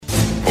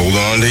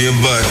under your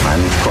butt. I'm,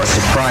 of course,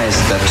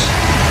 surprised that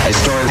a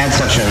story had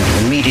such an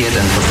immediate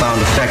and profound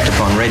effect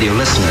upon radio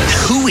listeners.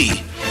 Hooey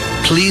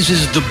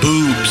pleases the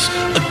boobs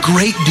a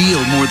great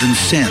deal more than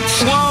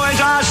sense. Woe is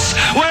us!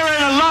 We're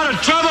in a lot of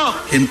trouble!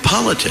 In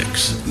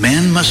politics,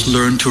 man must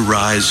learn to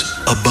rise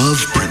above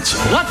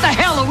principle. What the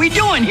hell are we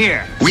doing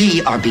here?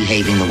 We are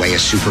behaving the way a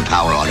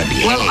superpower ought to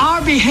behave. Well,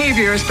 our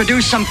behavior has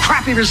produced some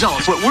crappy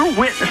results. What we're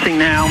witnessing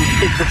now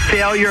is the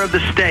failure of the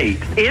state.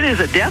 It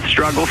is a death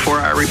struggle for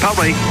our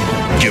republic.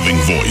 Giving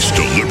voice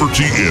to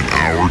liberty in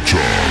our time.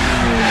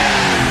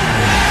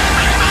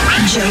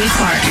 Joey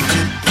Clark.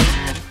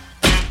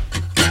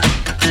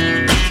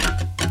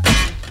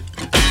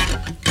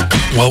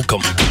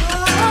 Welcome.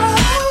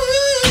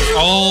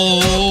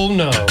 Oh,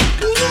 no.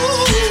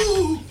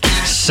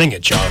 Sing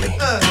it, Johnny. Late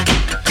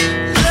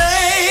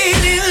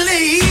in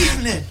the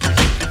evening,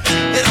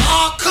 it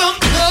all come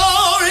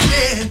pouring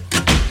in.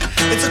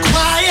 It's a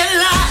quiet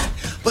light,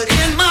 but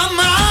in my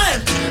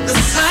mind, the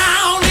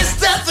sound is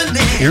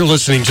deafening. You're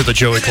listening to the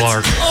Joey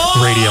Clark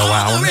Radio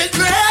Hour.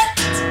 Regret,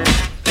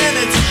 and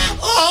it's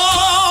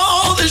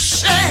all the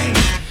shame,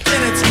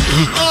 and it's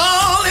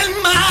all in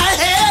my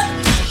head,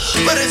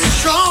 but it's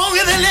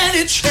stronger than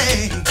any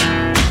chain.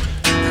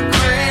 The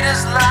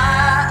greatest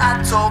lie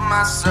I told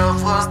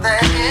myself was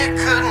that it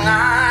could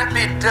not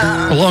be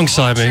done.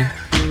 Alongside me,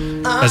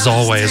 as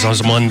always, on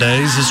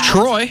Mondays, is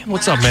Troy.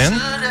 What's up, man?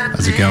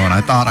 How's it going?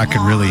 I thought I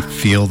could really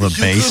feel the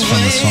bass from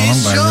the song,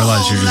 but I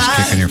realized you're just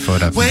kicking your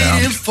foot up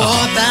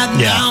and down.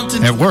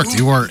 Yeah. It worked.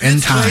 You were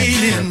in time.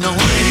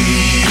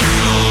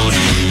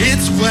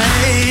 It's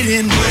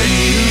waiting.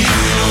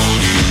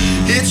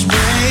 It's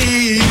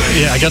waiting.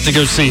 Yeah, I got to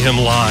go see him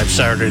live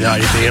Saturday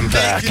night at the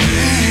Impact.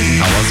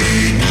 How was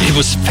it? It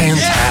was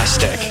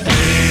fantastic.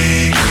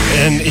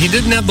 And he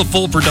didn't have the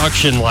full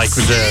production like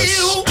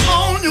this,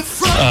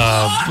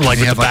 like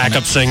with the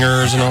backup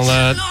singers and all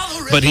that.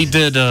 But he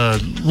did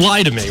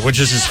Lie to Me, which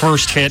is his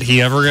first hit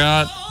he ever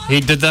got.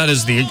 He did that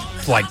as the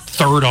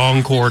third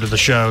encore to the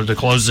show, to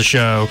close the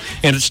show.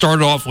 And it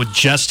started off with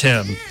just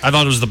him. I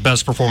thought it was the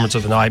best performance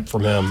of the night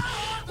from him.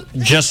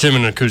 Just him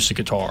and an acoustic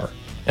guitar.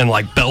 And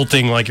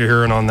belting like you're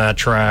hearing on that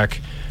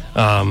track.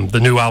 The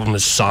new album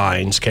is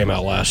Signs, came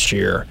out last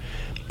year.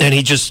 And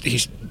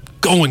he's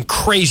going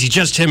crazy,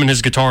 just him and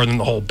his guitar, and then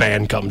the whole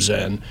band comes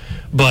in.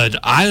 But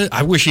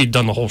I wish he'd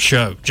done the whole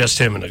show, just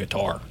him and a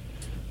guitar.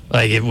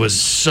 It was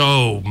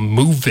so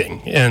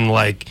moving. And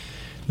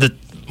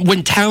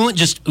when talent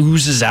just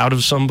oozes out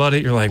of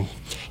somebody, you're like,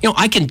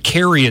 I can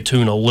carry a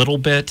tune a little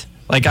bit.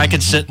 I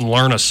could sit and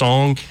learn a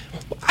song.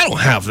 I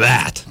don't have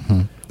that.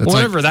 Mm-hmm.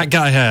 Whatever that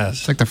guy has.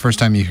 It's like the first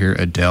time you hear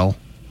Adele.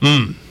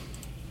 I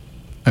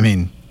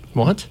mean...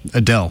 What?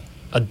 Adele.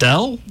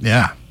 Adele?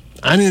 Yeah.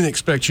 I didn't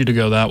expect you to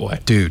go that way.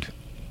 Dude.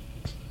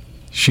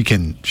 She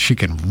can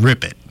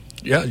rip it.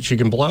 Yeah, she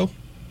can blow?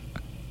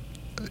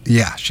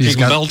 Yeah. She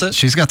can belt it?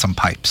 She's got some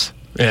pipes.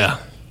 Yeah.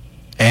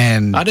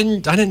 And... I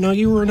didn't know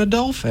you were an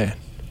Adele fan.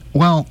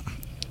 Well,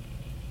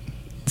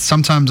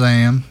 sometimes I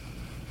am.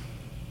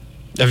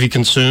 Have you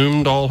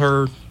consumed all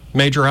her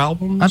major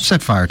albums? I've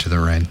set fire to the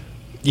rain.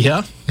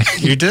 Yeah,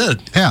 you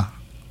did. Yeah.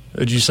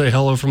 Did you say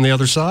hello from the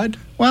other side?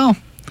 Well,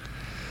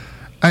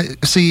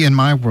 in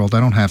my world, I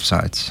don't have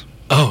sides.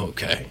 Oh,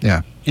 okay.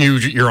 Yeah.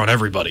 You're on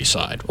everybody's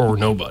side, or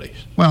nobody's.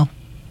 Well,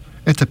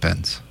 it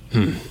depends.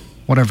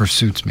 Whatever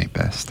suits me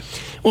best.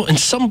 Well, and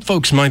some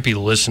folks might be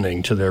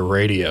listening to their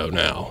radio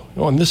now.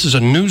 Oh, and this is a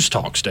news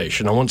talk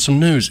station. I want some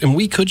news. And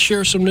we could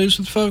share some news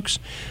with folks.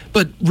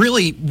 But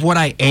really, what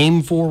I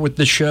aim for with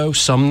the show,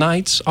 some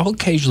nights, I'll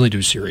occasionally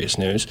do serious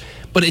news.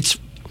 But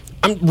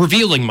I'm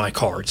revealing my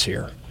cards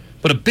here.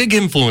 But a big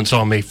influence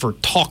on me for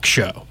talk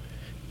show.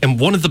 And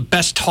one of the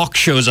best talk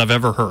shows I've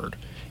ever heard.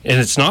 And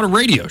it's not a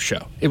radio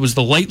show. It was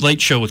the Late Late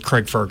Show with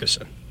Craig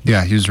Ferguson.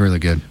 Yeah, he was really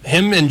good.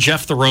 Him and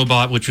Jeff the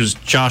Robot, which was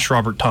Josh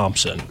Robert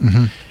Thompson.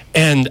 Mm-hmm.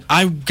 And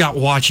I got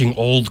watching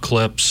old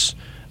clips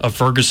of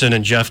Ferguson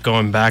and Jeff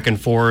going back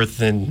and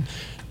forth. And,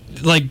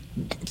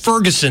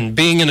 Ferguson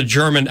being in a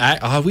German...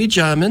 Are we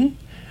German?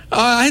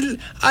 I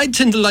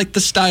tend to like the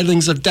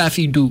stylings of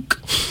Daffy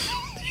Duke.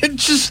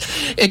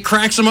 It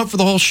cracks him up for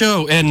the whole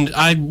show. And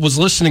I was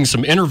listening to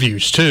some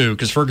interviews, too,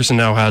 because Ferguson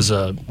now has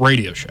a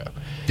radio show.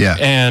 Yeah.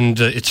 And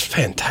it's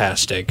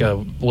fantastic. I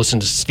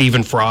listened to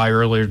Stephen Fry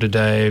earlier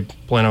today.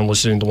 Plan on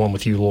listening to one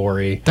with you,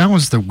 Lori. That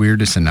was the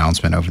weirdest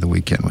announcement over the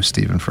weekend with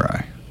Stephen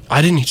Fry.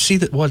 I didn't see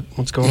that.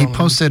 What's going on? He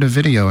posted a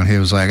video, and he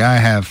was like, I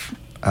have,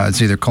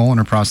 it's either colon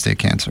or prostate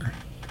cancer.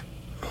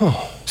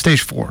 Oh.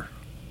 Stage 4.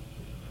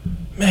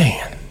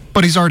 Man.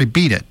 But he's already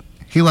beat it.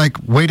 He,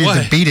 waited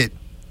to beat it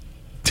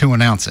to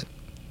announce it.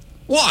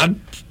 Well, I'm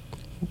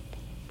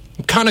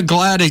kind of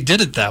glad he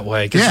did it that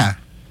way. Yeah.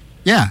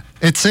 Yeah.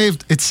 It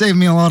saved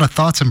me a lot of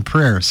thoughts and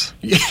prayers.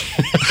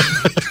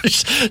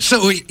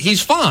 So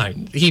he's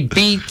fine. He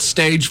beat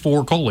stage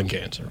 4 colon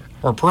cancer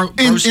or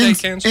prostate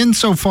cancer.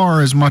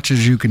 Insofar as much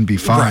as you can be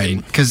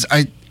fine. Because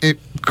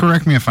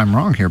correct me if I'm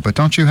wrong here, but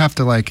don't you have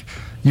to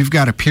you've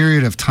got a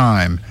period of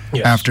time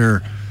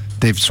after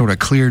they've sort of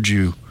cleared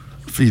you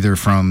either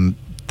from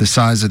the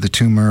size of the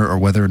tumor or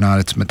whether or not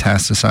it's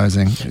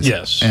metastasizing.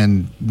 Yes.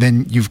 And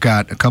then you've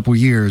got a couple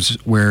years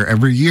where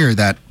every year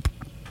that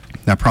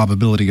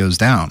probability goes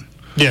down.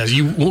 Yeah,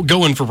 you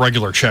go in for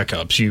regular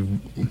checkups.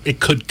 It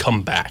could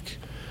come back.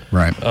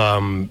 Right.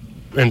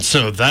 And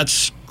so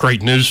that's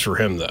great news for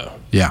him, though.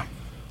 Yeah.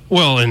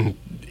 Well, and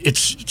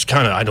it's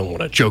kind of, I don't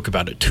want to joke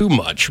about it too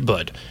much,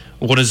 but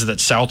what is it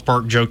that South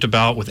Park joked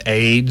about with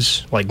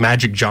AIDS? Like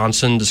Magic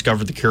Johnson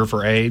discovered the cure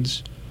for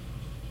AIDS.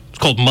 It's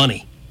called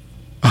money.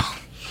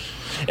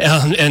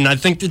 And I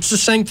think it's the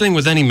same thing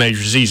with any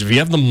major disease. If you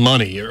have the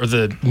money or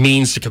the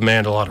means to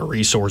command a lot of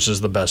resources,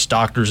 the best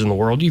doctors in the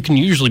world, you can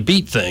usually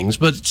beat things,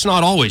 but it's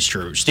not always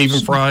true. Stephen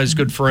Fry's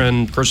good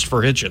friend,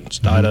 Christopher Hitchens,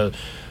 died of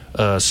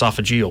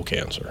esophageal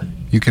cancer.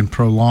 You can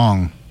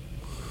prolong.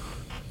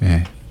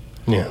 Yeah.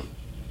 Yeah.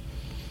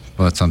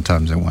 But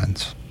sometimes it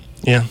wins.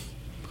 Yeah.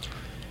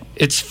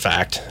 It's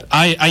fact.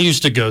 I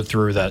used to go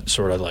through that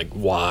sort of like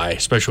why,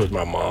 especially with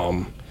my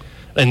mom.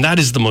 And that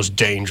is the most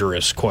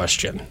dangerous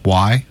question.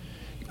 Why?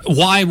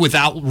 Why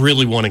without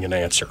really wanting an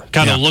answer?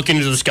 Kind of looking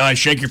into the sky,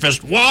 shake your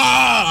fist,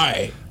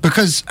 why?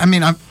 Because, I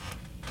mean, I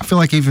feel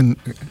like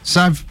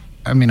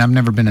I've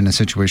never been in a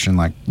situation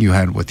like you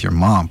had with your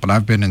mom, but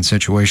I've been in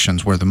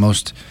situations where the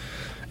most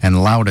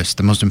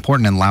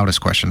important and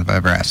loudest question I've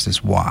ever asked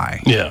is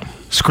why? Yeah.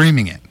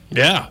 Screaming it.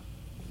 Yeah.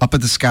 Up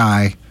at the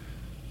sky,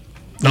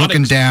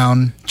 looking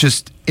down,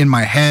 just in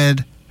my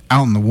head,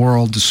 out in the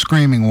world, just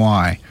screaming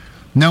why.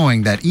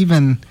 Knowing that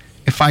even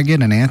if I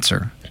get an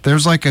answer,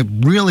 there's like a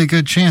really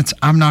good chance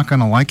I'm not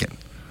going to like it.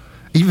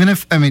 Even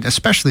if,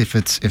 especially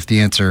if the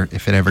answer,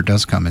 if it ever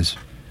does come, is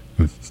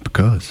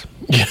because.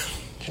 Yeah.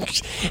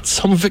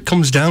 Some of it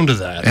comes down to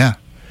that. Yeah.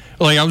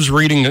 Like I was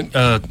reading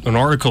an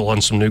article on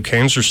some new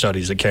cancer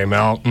studies that came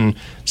out, and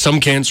some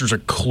cancers are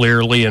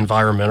clearly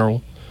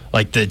environmental.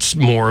 Like it's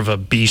more of a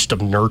beast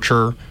of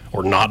nurture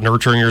or not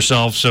nurturing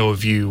yourself. So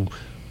if you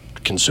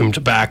consume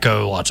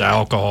tobacco, lots of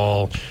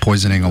alcohol,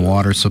 poisoning a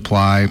water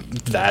supply,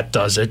 that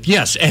does it.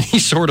 Yes, any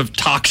sort of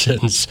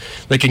toxins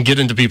that can get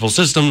into people's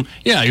system,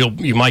 yeah,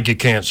 you might get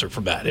cancer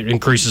from that. It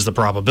increases the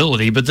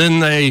probability. But then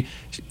they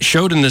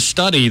showed in this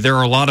study there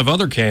are a lot of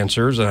other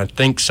cancers, and I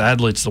think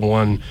sadly it's the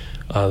one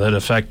that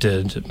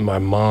affected my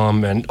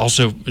mom and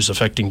also is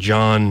affecting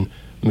John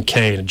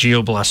McCain,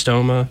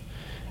 glioblastoma.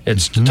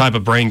 It's the type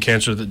of brain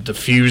cancer that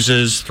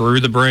diffuses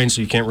through the brain,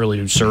 so you can't really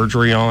do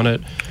surgery on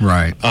it.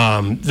 Right.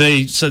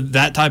 They said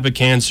that type of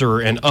cancer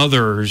and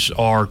others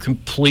are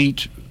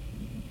complete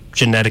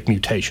genetic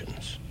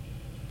mutations.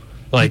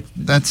 Like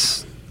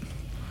that's,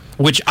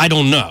 which I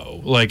don't know.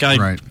 Like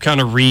I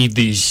kind of read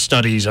these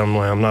studies.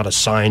 I'm not a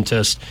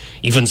scientist.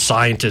 Even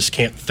scientists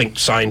can't think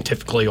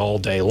scientifically all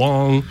day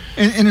long.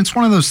 And it's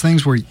one of those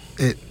things where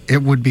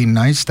it would be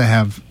nice to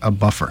have a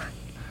buffer.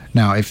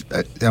 Now, if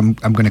I'm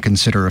going to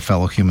consider a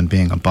fellow human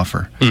being a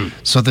buffer,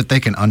 so that they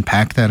can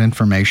unpack that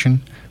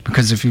information.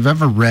 Because if you've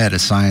ever read a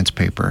science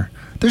paper,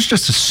 there's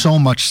just so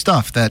much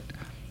stuff that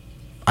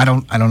I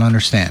don't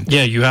understand.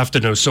 Yeah, you have to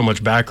know so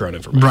much background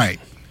information. Right.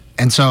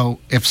 And so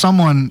if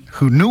someone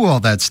who knew all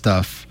that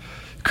stuff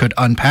could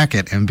unpack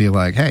it and be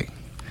like, hey,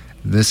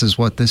 this is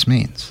what this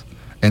means.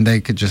 And they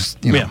could just,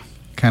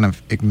 kind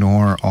of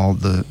ignore all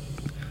of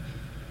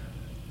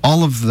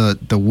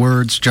the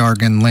words,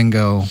 jargon,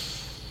 lingo,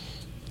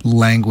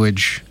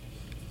 language,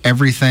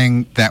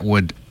 everything that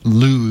would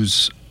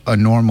lose a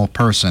normal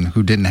person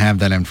who didn't have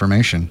that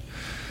information.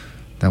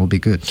 That would be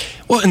good.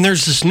 Well, and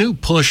there's this new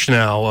push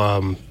now.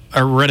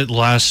 I read it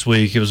last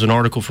week. It was an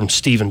article from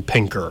Steven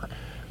Pinker,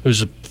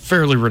 who's a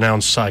fairly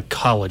renowned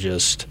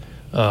psychologist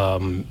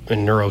and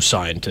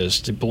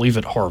neuroscientist, I believe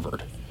at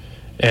Harvard.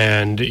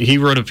 And he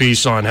wrote a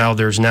piece on how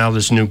there's now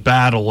this new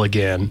battle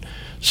again.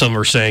 Some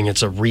are saying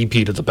it's a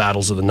repeat of the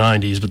battles of the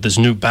 90s, but this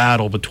new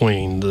battle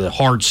between the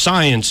hard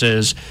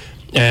sciences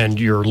and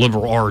your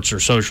liberal arts or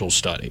social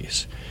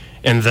studies.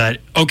 And that,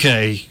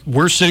 okay,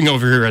 we're sitting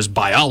over here as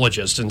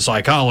biologists and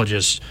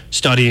psychologists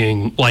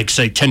studying, like,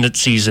 say,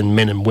 tendencies in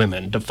men and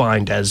women,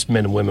 defined as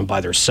men and women by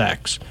their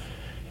sex.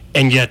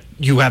 And yet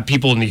you have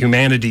people in the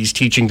humanities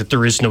teaching that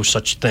there is no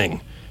such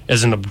thing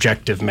as an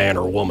objective man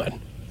or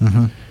woman.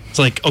 Mm-hmm. It's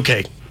like,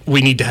 okay,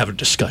 we need to have a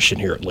discussion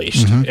here at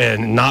least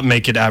and not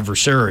make it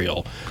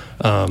adversarial.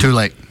 Too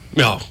late.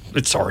 No,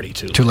 it's already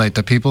too late. Too late.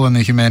 The people in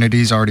the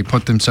humanities already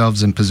put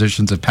themselves in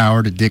positions of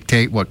power to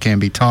dictate what can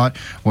be taught,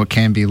 what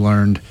can be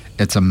learned.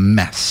 It's a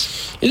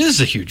mess. It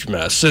is a huge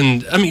mess.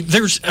 And, I mean,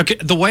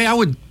 the way I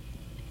would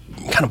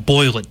kind of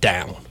boil it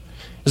down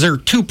is there are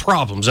two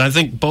problems. I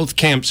think both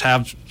camps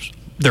have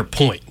their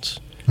points.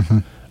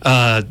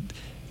 Mm-hmm.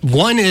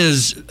 One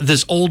is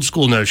this old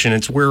school notion.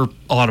 It's where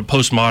a lot of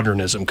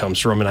postmodernism comes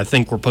from, and I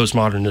think where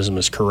postmodernism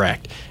is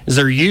correct. Is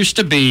there used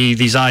to be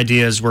these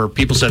ideas where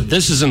people said,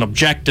 this is an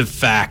objective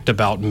fact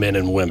about men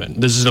and women.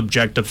 This is an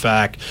objective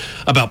fact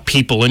about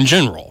people in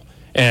general.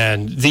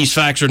 And these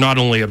facts are not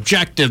only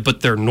objective,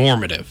 but they're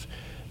normative.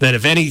 That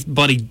if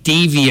anybody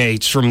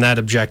deviates from that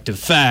objective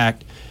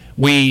fact,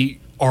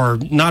 we are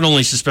not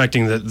only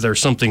suspecting that there's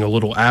something a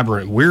little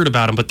aberrant, weird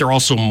about them, but they're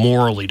also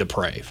morally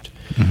depraved.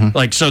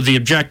 Like, so the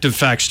objective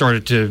facts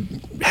started to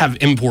have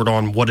import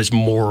on what is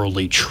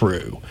morally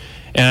true.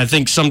 And I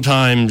think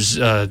sometimes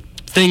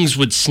things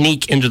would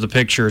sneak into the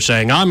picture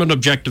saying, I'm an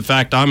objective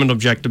fact, I'm an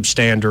objective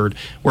standard,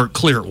 where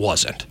clear it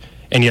wasn't.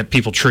 And yet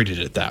people treated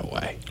it that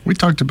way. We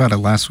talked about it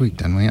last week,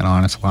 didn't we? An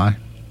honest lie.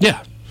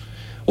 Yeah.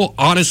 Well,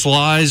 honest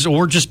lies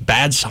or just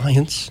bad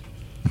science.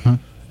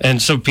 And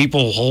so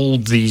people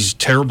hold these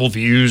terrible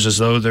views as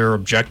though they're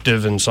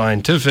objective and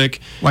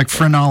scientific. Like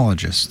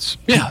phrenologists.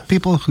 Yeah.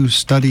 People who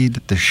studied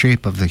the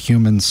shape of the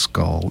human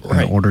skull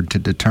in order to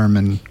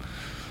determine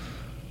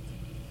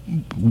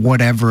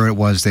whatever it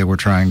was they were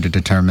trying to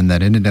determine,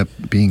 that ended up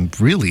being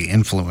really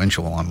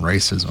influential on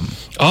racism.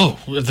 Oh,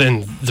 then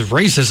the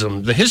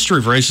racism, the history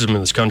of racism in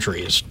this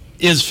country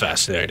is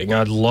fascinating.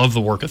 I love the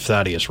work of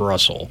Thaddeus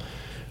Russell,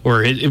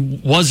 where it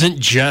wasn't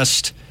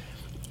just...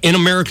 In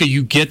America,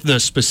 you get the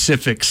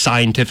specific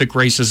scientific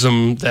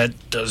racism that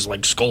does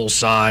like skull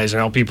size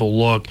and how people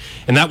look,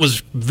 and that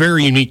was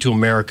very unique to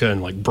America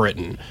and like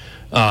Britain.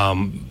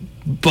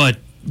 But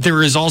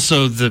there is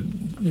also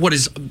what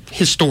has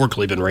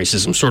historically been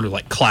racism, sort of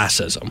like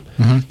classism.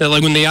 That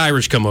like when the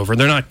Irish come over,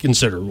 they're not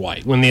considered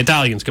white. When the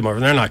Italians come over,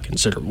 they're not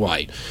considered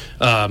white.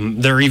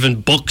 There are even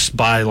books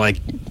by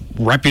like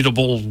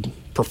reputable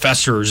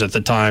professors at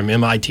the time,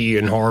 MIT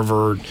and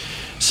Harvard,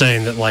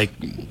 saying that like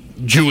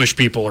Jewish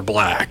people are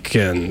black,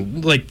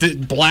 and like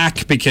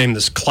black became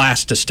this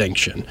class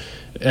distinction,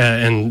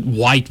 and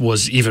white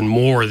was even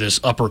more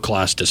this upper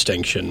class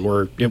distinction,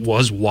 where it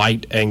was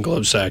white,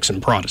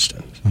 Anglo-Saxon,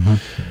 Protestant.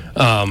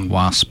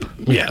 WASP.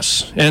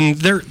 Yes, and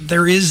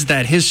there is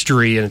that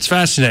history, and it's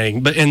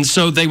fascinating. And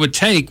so they would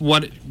take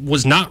what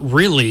was not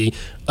really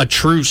a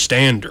true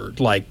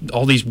standard, like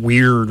all these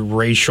weird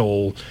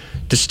racial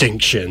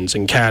distinctions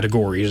and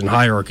categories and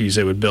hierarchies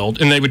they would build,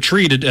 and they would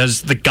treat it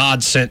as the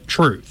God-sent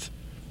truth.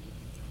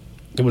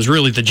 It was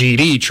really the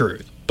GD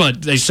truth,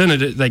 but they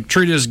treated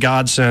it as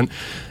God sent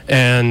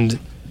and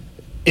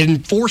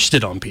enforced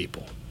it on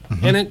people.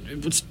 And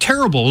it was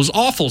terrible. It was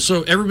awful.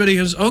 So everybody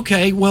goes,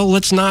 okay, well,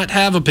 let's not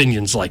have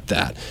opinions like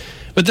that.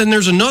 But then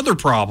there's another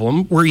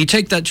problem where you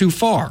take that too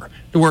far,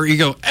 where you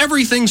go,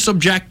 everything's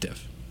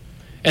subjective.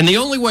 And the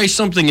only way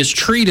something is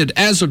treated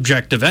as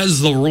objective,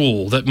 as the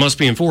rule that must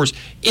be enforced,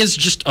 is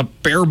just a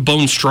bare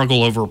bones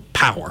struggle over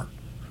power,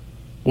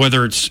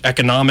 whether it's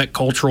economic,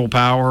 cultural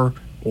power,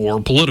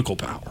 or political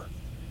power.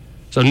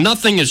 So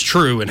nothing is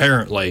true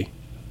inherently.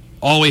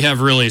 All we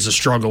have really is a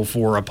struggle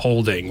for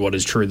upholding what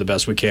is true the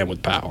best we can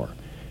with power.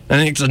 I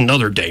think it's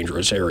another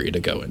dangerous area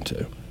to go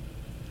into.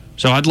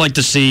 So I'd like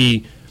to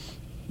see,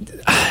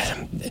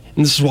 and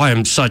this is why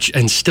I'm such,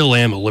 and still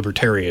am, a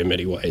libertarian in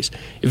many ways.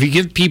 If you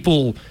give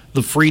people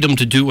the freedom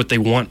to do what they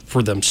want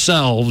for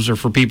themselves, or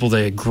for people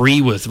they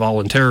agree with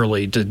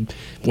voluntarily, to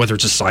whether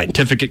it's a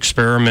scientific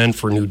experiment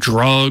for new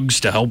drugs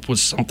to help with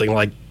something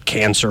like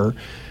cancer,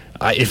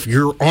 if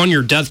you're on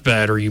your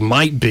deathbed, or you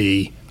might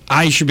be,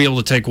 I should be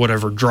able to take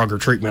whatever drug or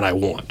treatment I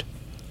want.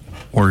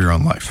 Or your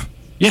own life.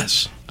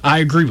 Yes, I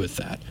agree with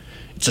that.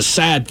 It's a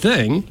sad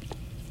thing,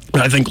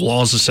 but I think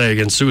laws that say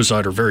against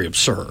suicide are very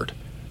absurd.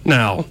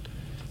 Now, it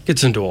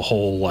gets into a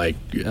whole, like,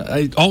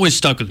 it always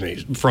stuck with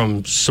me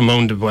from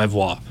Simone de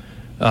Beauvoir,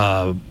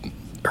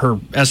 her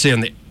essay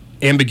on the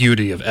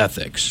ambiguity of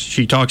ethics.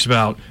 She talks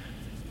about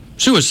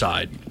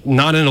suicide,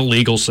 not in a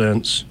legal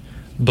sense,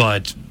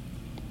 but,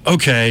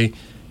 okay,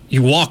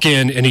 you walk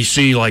in and you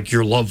see like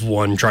your loved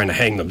one trying to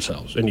hang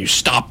themselves, and you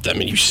stop them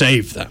and you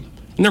save them.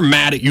 And they're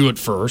mad at you at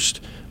first,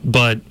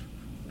 but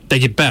they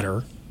get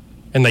better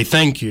and they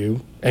thank you,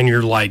 and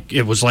you're like,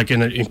 it was like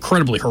an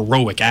incredibly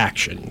heroic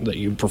action that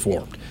you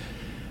performed.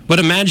 But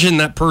imagine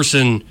that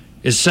person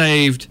is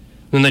saved,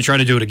 then they try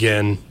to do it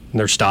again and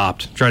they're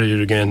stopped, try to do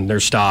it again, they're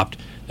stopped,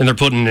 and they're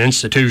put in an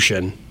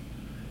institution,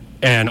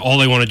 and all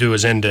they want to do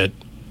is end it,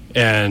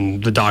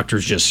 and the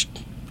doctors just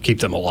keep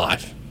them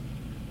alive.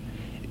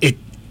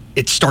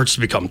 It starts to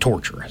become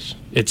torturous.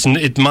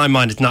 In my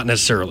mind, it's not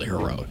necessarily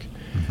heroic.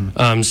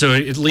 So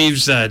it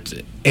leaves that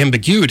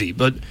ambiguity.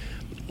 But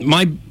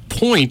my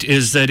point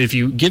is that if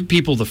you give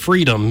people the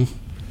freedom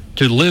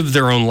to live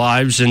their own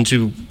lives and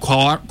to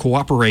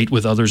cooperate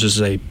with others as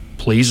they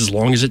please, as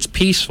long as it's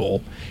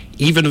peaceful,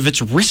 even if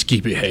it's risky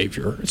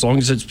behavior, as long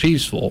as it's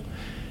peaceful,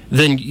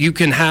 then you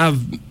can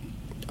have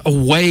a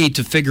way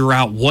to figure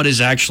out what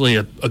is actually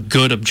a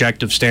good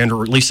objective standard,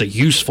 or at least a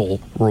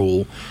useful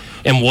rule,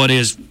 and what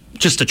is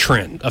just a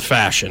trend, a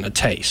fashion, a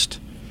taste.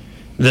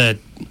 That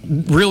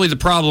really the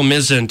problem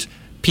isn't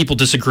people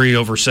disagree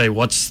over, say,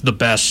 what's the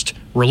best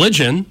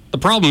religion. The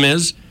problem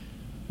is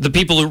the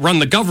people who run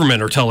the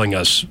government are telling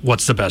us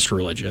what's the best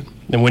religion.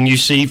 And when you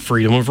see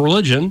freedom of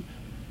religion,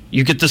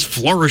 you get this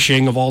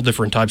flourishing of all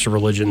different types of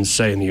religions,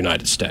 say, in the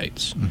United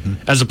States,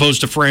 as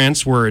opposed to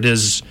France, where it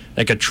is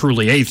like a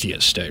truly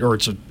atheist state, or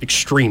it's an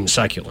extreme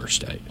secular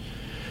state.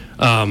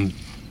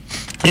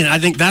 And I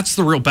think that's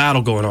the real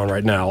battle going on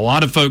right now. A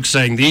lot of folks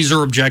saying these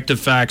are objective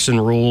facts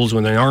and rules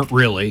when they aren't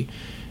really.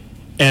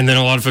 And then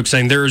a lot of folks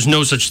saying there is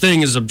no such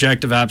thing as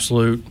objective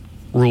absolute.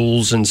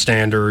 rules and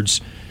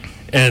standards.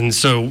 And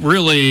so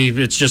really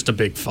it's just a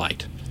big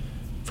fight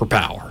for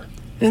power.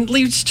 And it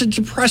leads to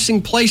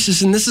depressing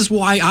places, and this is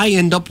why I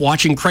end up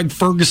watching Craig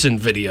Ferguson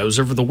videos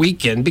over the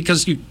weekend,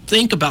 because you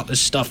think about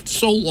this stuff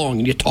so long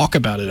and you talk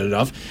about it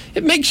enough,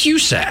 it makes you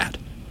sad.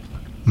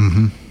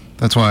 Mm-hmm.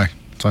 That's why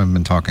I've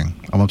been talking.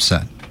 I'm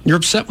upset. You're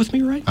upset with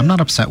me right now? I'm not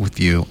upset with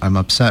you. I'm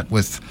upset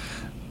with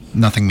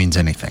nothing means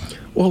anything.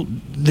 Well,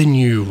 then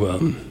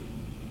you,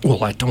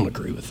 I don't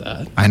agree with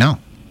that. I know.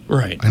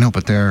 Right. I know,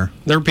 but there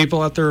are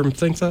people out there who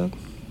think that?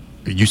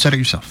 You said it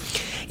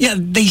yourself. Yeah,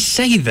 they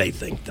say they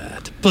think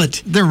that,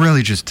 but... They're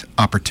really just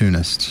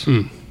opportunists.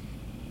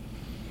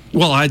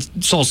 Well, I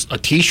saw a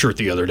T-shirt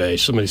the other day.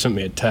 Somebody sent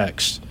me a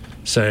text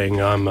saying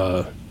I'm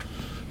a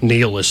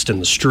nihilist in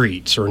the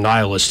streets, or a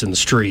nihilist in the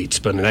streets,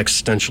 but an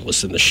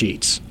existentialist in the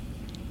sheets.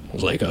 I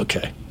was like,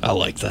 okay, I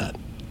like that.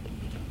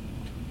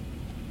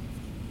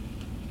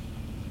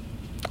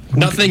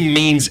 Nothing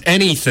means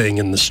anything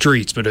in the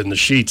streets, but in the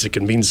sheets it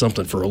can mean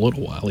something for a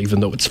little while,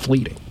 even though it's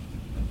fleeting.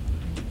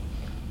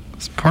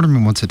 Part of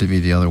me wants it to be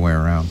the other way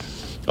around.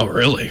 Oh,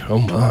 really? Oh,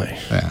 my.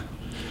 Yeah.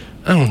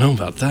 I don't know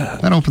about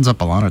that. That opens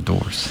up a lot of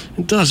doors.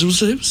 It does. It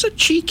was a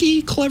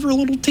cheeky, clever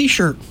little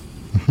T-shirt.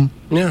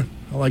 Mm-hmm. Yeah,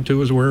 I liked who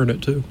was wearing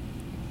it, too.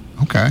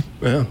 Okay.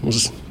 Yeah,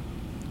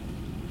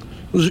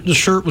 the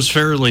shirt was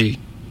fairly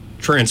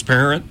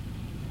transparent.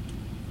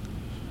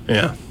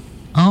 Yeah.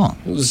 Oh.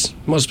 It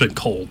must have been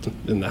cold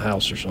in the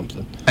house or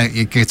something.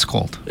 It gets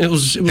cold. It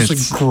was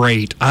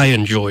great. I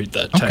enjoed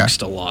that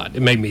text a lot.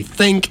 It made me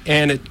think,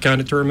 and it kind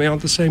of turned me on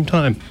at the same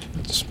time.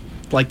 It's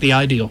like the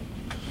ideal.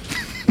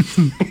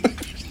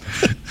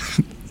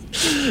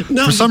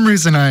 No. For some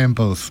reason, I am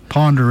both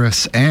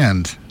ponderous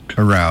and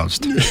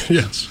aroused.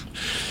 Yes.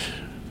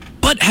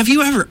 But have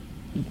you ever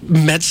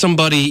met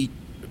somebody,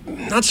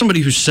 not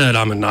somebody who said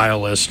I'm a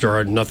nihilist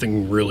or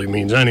nothing really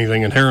means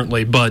anything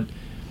inherently, but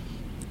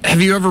have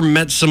you ever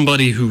met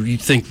somebody who you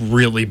think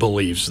really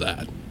believes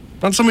that?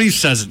 Not somebody who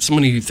says it,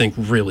 somebody who you think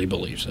really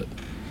believes it.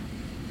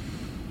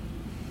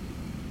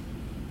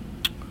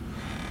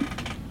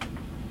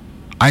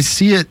 I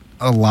see it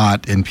a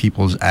lot in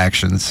people's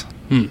actions,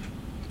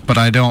 but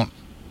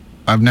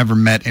I've never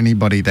met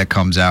anybody that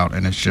comes out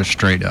and it's just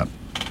straight up.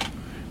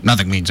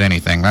 Nothing means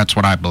anything. That's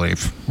what I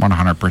believe.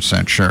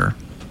 100% sure.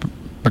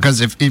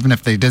 Because even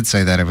if they did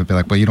say that, it would be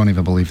like, well, you don't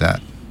even believe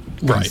that.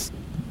 Right.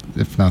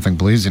 If nothing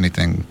believes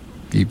anything,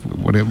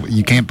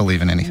 you can't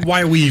believe in anything.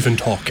 Why are we even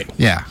talking?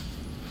 Yeah.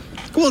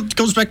 Well, it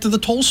goes back to the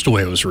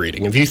Tolstoy I was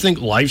reading. If you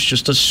think life's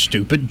just a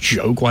stupid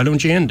joke, why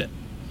don't you end it?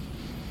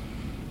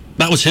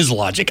 That was his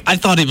logic. I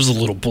thought it was a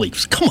little bleak.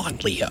 Come on,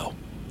 Leo.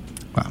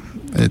 Well,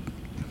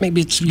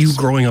 maybe it's you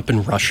growing up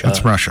in Russia.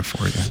 It's Russia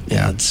for you.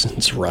 Yeah,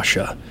 it's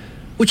Russia.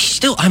 Which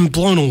still, I'm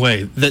blown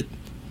away that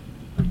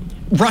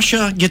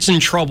Russia gets in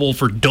trouble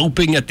for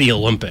doping at the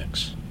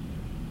Olympics.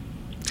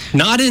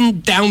 Not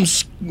in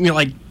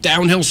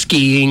downhill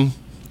skiing.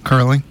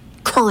 Curling.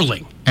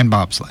 And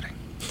bobsledding.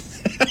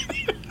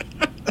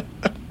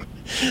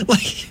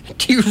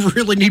 Do you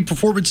really need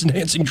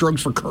performance-enhancing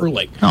drugs for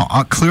curling? No,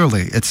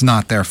 clearly it's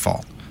not their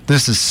fault.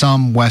 This is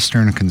some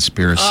Western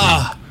conspiracy.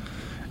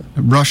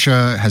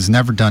 Russia has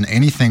never done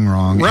anything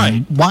wrong.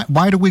 Right.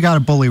 Why do we got to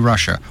bully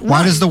Russia?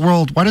 Why does the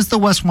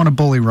West want to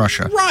bully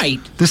Russia? Right.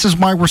 This is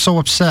why we're so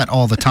upset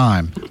all the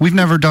time. We've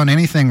never done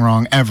anything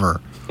wrong,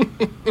 ever.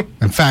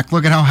 In fact,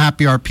 look at how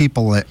happy our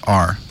people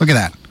are. Look at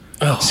that.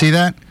 Oh. See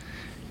that?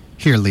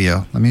 Here,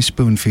 Leo, let me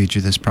spoon feed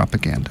you this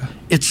propaganda.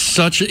 It's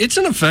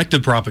an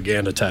effective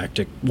propaganda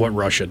tactic, what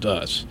Russia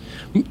does.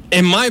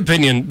 In my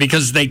opinion,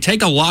 because they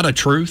take a lot of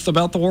truth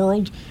about the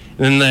world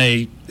and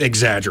they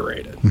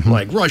exaggerate it. Mm-hmm.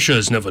 Like, Russia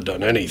has never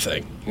done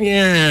anything.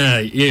 Yeah,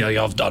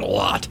 y'all done a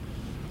lot.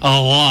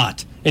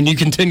 And you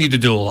continue to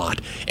do a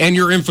lot. And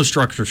your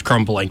infrastructure's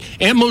crumbling.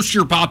 And most of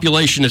your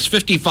population is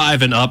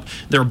 55 and up.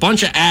 They're a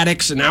bunch of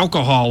addicts and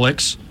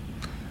alcoholics.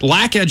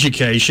 Lack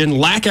education,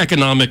 lack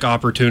economic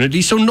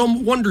opportunity, so no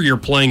wonder you're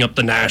playing up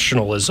the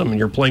nationalism and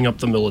you're playing up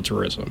the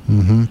militarism.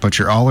 Mm-hmm. But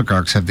your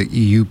oligarchs have the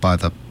EU by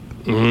the...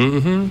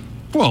 Mm-hmm.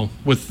 Well,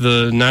 with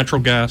the natural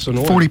gas and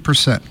oil.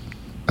 40%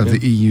 of the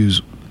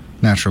EU's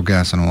natural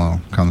gas and oil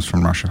comes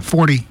from Russia.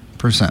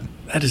 40%.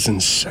 That is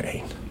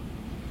insane.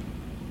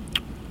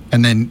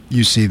 And then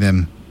you see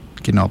them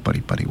getting all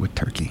buddy-buddy with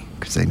Turkey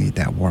because they need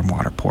that warm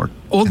water port.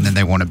 Oh. And then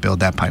they want to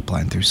build that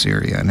pipeline through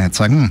Syria. And it's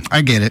like,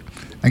 I get it.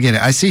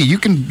 I see. You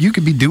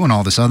could be doing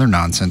all this other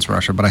nonsense,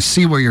 Russia, but I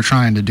see what you're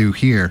trying to do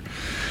here.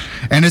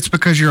 And it's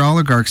because your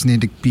oligarchs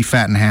need to be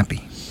fat and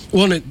happy.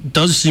 Well, and it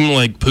does seem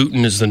like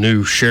Putin is the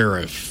new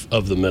sheriff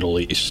of the Middle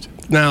East.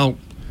 Now,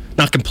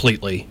 not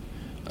completely,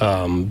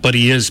 but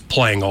he is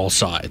playing all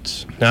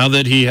sides. Now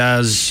that he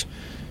has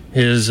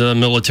his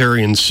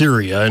military in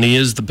Syria, and he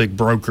is the big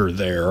broker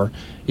there,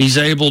 he's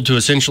able to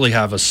essentially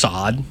have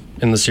Assad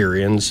and the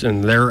Syrians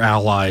and their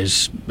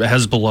allies,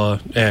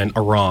 Hezbollah and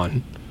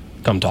Iran,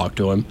 come talk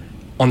to him.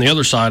 On the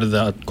other side of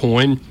that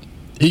coin,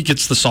 he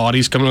gets the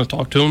Saudis coming to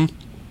talk to him,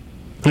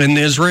 and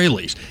the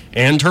Israelis,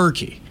 and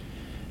Turkey.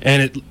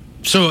 And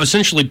so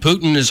essentially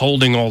Putin is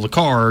holding all the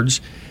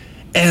cards,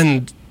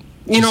 and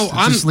It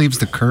just leaves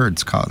the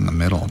Kurds caught in the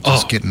middle,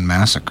 just getting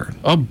massacred.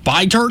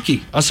 By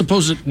Turkey, a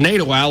supposed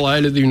NATO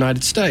ally to the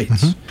United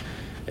States.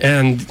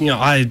 And,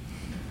 I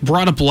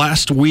brought up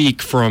last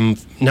week from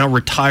now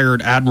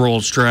retired Admiral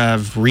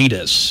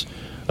Stavridis,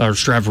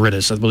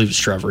 I believe it's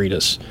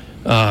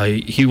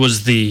Stavridis. He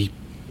was the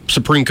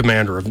Supreme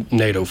Commander of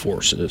NATO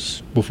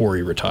forces before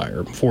he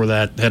retired. Before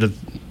that, head of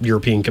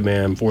European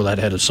Command. Before that,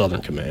 head of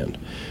Southern Command.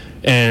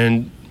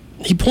 And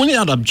he pointed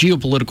out a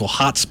geopolitical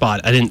hotspot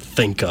I didn't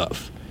think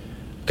of.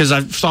 Because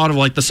I've thought of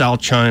like the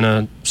South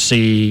China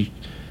Sea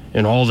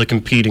and all the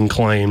competing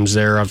claims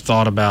there. I've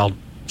thought about,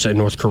 say,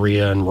 North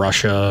Korea and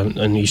Russia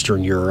and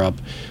Eastern Europe,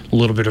 a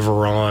little bit of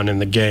Iran and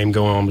the game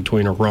going on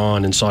between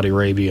Iran and Saudi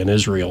Arabia and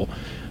Israel.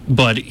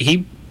 But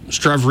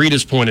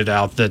Stavridis pointed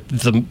out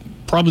that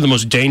probably the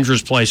most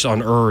dangerous place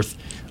on Earth,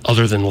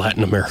 other than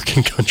Latin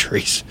American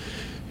countries,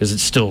 because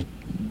it's still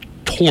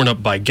torn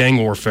up by gang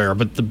warfare,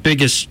 but the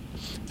biggest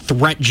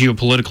threat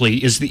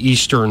geopolitically is the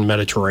Eastern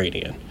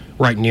Mediterranean,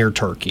 right near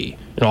Turkey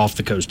and off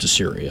the coast of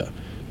Syria.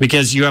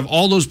 Because you have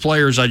all those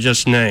players I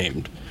just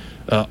named,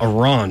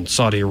 Iran,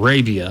 Saudi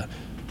Arabia,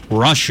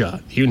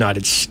 Russia, the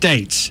United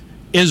States,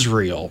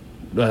 Israel,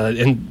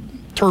 and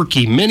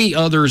Turkey, many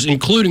others,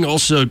 including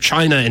also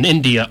China and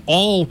India,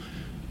 all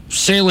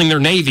sailing their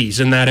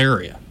navies in that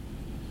area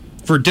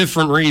for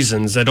different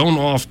reasons that don't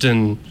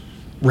often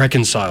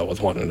reconcile with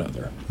one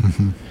another.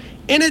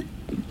 And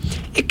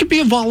it could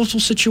be a volatile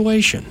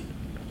situation.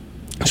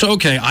 So,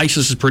 okay,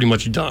 ISIS is pretty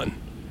much done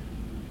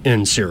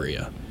in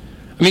Syria.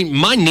 I mean,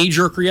 my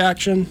knee-jerk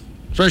reaction,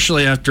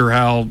 especially after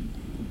how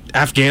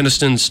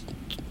Afghanistan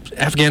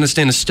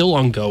is still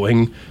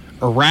ongoing,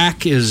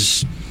 Iraq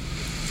is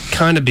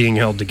kind of being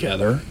held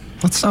together.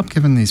 Let's stop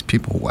giving these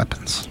people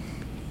weapons.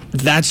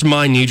 That's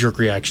my knee-jerk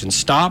reaction.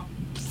 Stop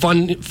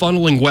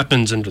funneling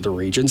weapons into the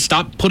region.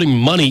 Stop putting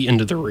money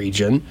into the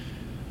region.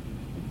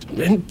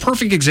 And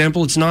perfect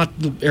example, it's not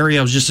the area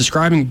I was just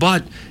describing,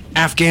 but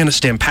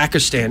Afghanistan,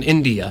 Pakistan,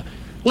 India.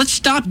 Let's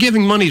stop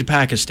giving money to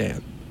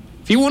Pakistan.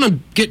 If you want to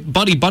get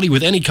buddy-buddy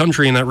with any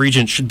country in that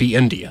region, it should be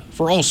India,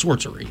 for all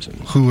sorts of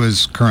reasons. Who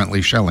is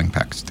currently shelling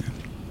Pakistan.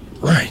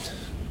 Right.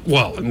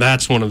 Well, and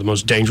that's one of the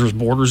most dangerous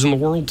borders in the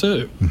world,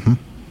 too.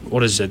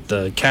 What is it,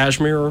 the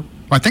Kashmir?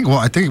 I think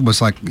it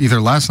was like either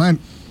last night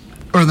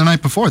or the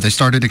night before they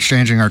started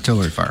exchanging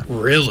artillery fire.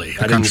 Really?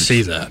 I didn't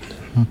see that.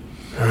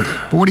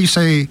 But what do you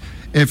say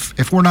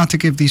if we're not to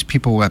give these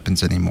people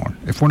weapons anymore,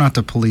 if we're not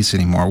to police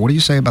anymore, what do you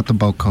say about the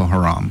Boko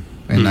Haram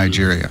in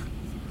Nigeria?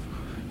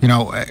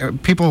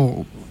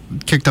 People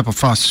kicked up a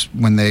fuss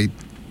when they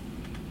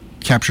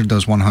captured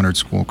those 100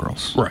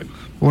 schoolgirls. Right.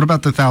 What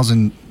about the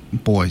 1,000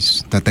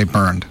 boys that they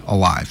burned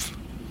alive?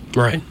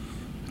 Right.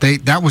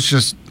 That was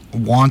just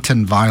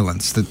wanton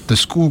violence. The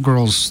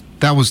schoolgirls,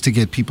 that was to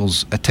get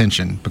people's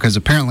attention, because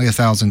apparently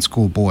 1,000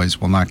 schoolboys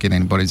will not get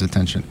anybody's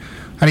attention.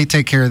 How do you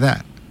take care of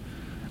that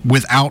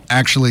without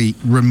actually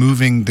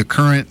removing the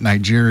current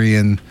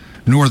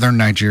northern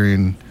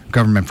Nigerian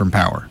government from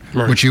power,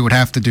 right, which you would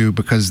have to do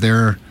because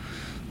they're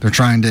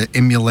trying to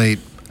emulate.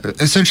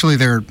 Essentially,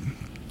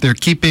 they're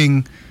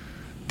keeping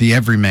the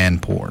everyman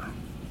poor,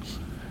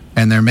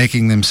 and they're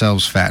making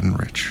themselves fat and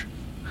rich.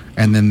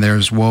 And then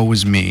there's woe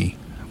is me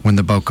when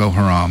the Boko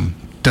Haram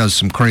does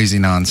some crazy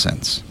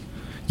nonsense.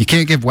 You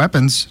can't give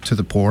weapons to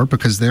the poor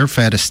because they're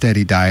fed a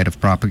steady diet of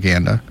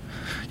propaganda.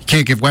 You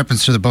can't give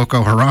weapons to the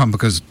Boko Haram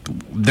because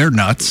they're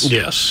nuts.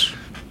 Yes.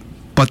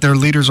 But their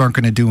leaders aren't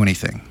going to do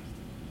anything.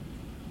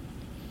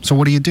 So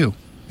what do you do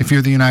if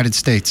you're the United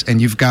States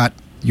and you've got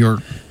your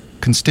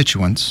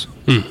constituents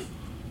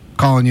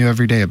calling you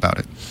every day about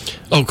it?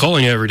 Oh,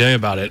 calling you every day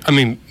about it. I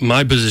mean,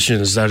 my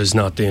position is that is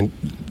not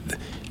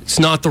it's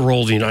not the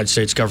role of the United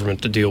States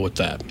government to deal with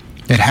that.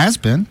 It has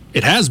been.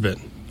 It has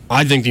been.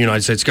 I think the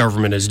United States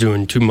government is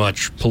doing too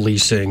much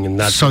policing and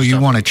that. So you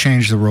want to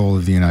change the role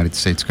of the United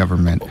States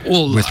government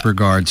with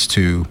regards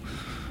to?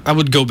 I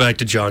would go back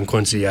to John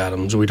Quincy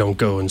Adams. We don't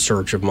go in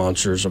search of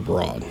monsters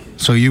abroad.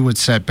 So you would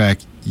set back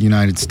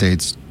United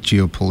States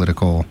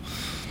geopolitical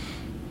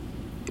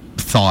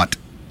thought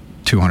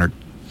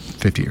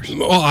 250 years?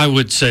 Well, I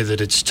would say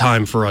that it's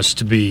time for us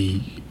to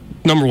be,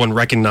 number one,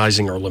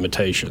 recognizing our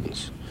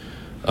limitations.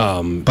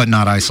 But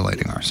not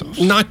isolating ourselves.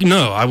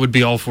 No, I would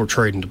be all for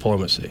trade and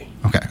diplomacy.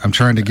 Okay, I'm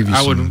trying to give you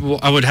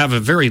I would have a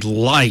very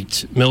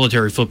light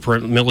military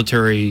footprint.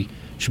 Military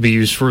should be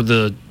used for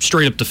the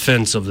straight-up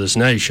defense of this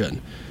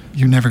nation.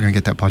 You're never going to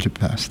get that budget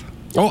passed.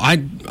 Oh,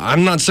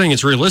 I'm not saying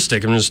it's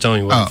realistic. I'm just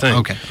telling you what I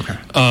think. Okay.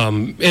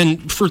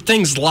 And for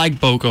things like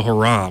Boko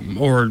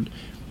Haram or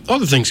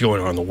other things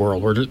going on in the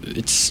world where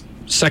it's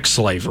sex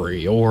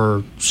slavery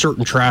or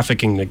certain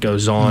trafficking that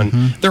goes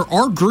on, there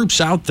are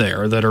groups out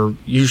there that are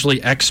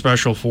usually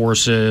ex-special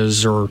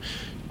forces or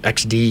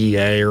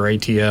ex-DEA or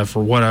ATF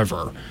or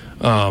whatever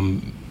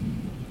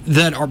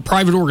that are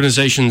private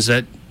organizations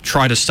that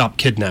try to stop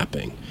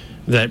kidnapping,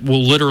 that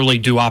will literally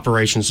do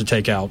operations to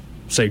take out,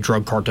 say,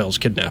 drug cartels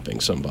kidnapping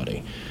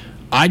somebody.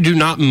 I do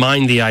not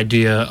mind the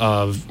idea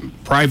of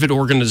private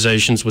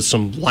organizations with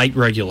some light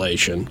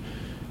regulation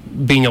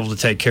being able to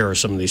take care of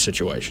some of these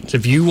situations.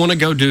 If you want to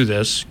go do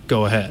this,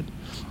 go ahead.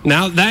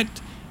 Now that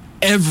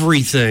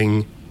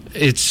everything,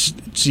 it's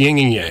yin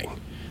and yang.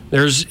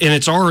 And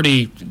it's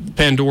already,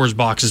 Pandora's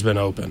box has been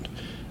opened,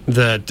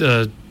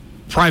 that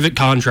private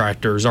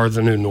contractors are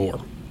the new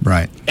norm.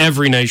 Right.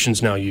 Every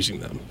nation's now using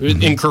them,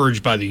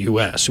 encouraged by the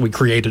U.S. We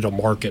created a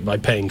market by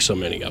paying so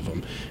many of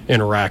them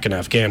in Iraq and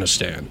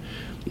Afghanistan.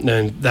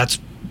 And that's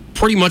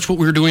pretty much what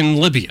we were doing in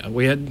Libya.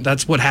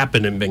 That's what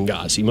happened in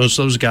Benghazi. Most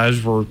of those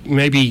guys were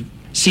maybe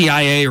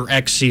CIA or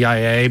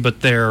ex-CIA,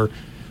 but they're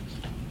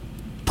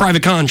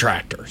private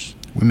contractors.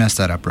 We messed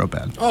that up real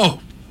bad.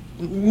 Oh,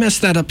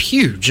 messed that up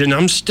huge. And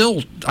I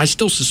still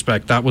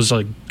suspect that was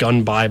a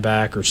gun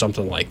buyback or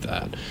something like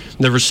that.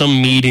 There was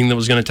some meeting that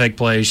was going to take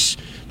place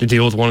to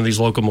deal with one of these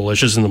local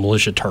militias, and the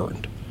militia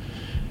turned.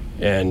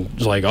 And it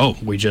was like, oh,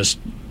 we just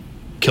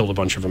killed a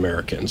bunch of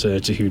Americans, and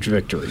it's a huge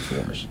victory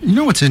for us. You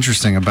know what's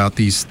interesting about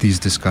these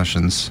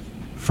discussions,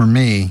 for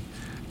me,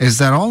 is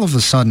that all of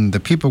a sudden the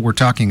people we're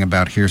talking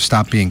about here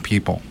stop being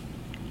people.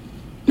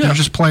 Yeah. They're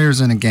just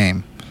players in a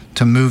game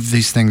to move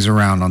these things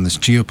around on this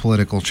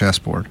geopolitical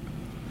chessboard.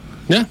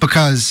 Yeah.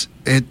 Because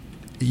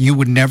you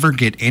would never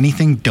get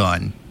anything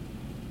done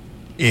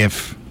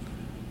if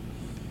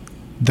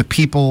the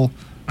people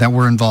that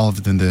were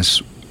involved in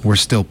this were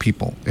still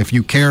people. If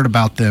you cared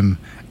about them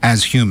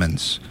as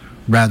humans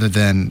rather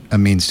than a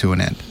means to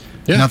an end,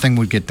 nothing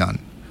would get done.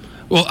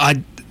 Well,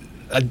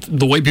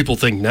 the way people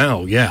think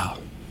now, yeah.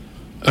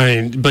 I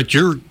mean, but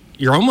you're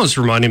almost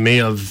reminding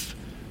me of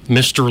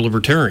Mr.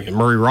 Libertarian,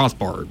 Murray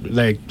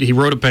Rothbard. He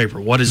wrote a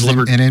paper. What is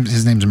liberty? And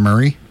his name's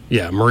Murray?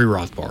 Yeah, Murray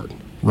Rothbard.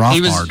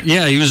 Rothbard.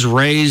 He was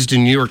raised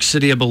in New York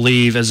City, I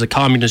believe, as a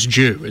communist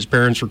Jew. His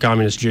parents were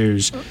communist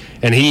Jews.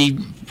 And he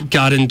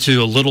got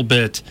into a little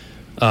bit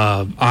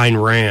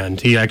Ayn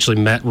Rand. He actually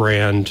met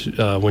Rand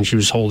when she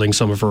was holding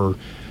some of her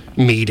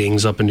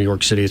meetings up in New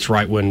York City. It's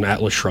right when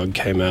Atlas Shrugged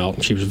came out,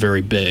 and she was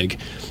very big.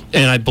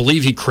 And I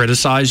believe he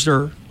criticized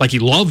her. Like, he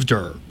loved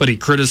her, but he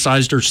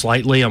criticized her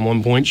slightly on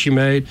one point she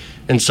made.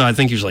 And so I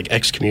think he was, like,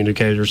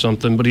 excommunicated or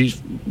something, but he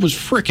was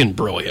freaking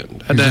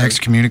brilliant. He was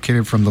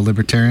excommunicated from the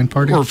Libertarian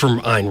Party? Or from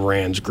Ayn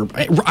Rand's group.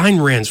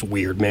 Ayn Rand's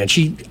weird, man.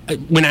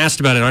 When asked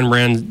about it, Ayn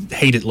Rand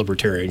hated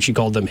libertarians. She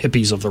called them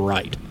hippies of the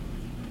right.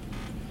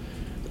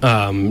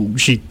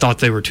 She thought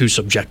they were too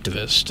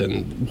subjectivist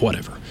and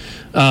whatever.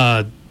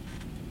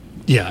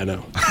 Yeah, I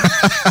know.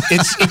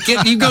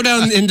 You go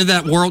down into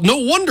that world. No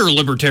wonder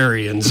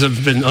libertarians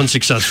have been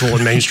unsuccessful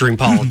in mainstream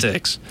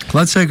politics.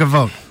 Let's take a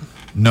vote.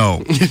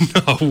 No.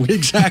 No,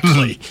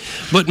 exactly.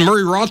 But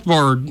Murray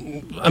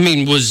Rothbard, I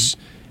mean, was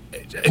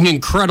an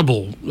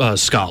incredible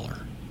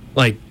scholar.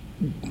 Like,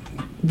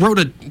 wrote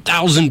a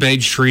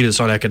 1,000-page treatise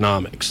on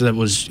economics that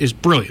is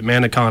brilliant,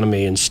 man,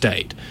 economy and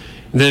state.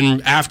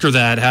 Then after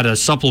that, had a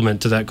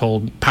supplement to that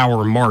called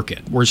Power and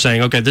Market. We're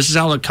saying, okay, this is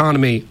how the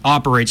economy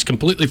operates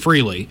completely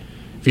freely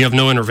if you have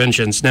no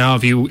interventions. Now,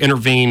 if you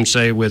intervene,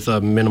 say, with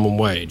a minimum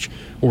wage,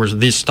 or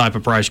this type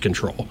of price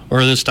control,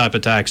 or this type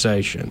of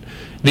taxation,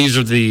 these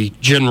are the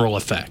general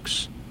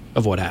effects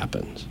of what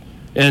happens.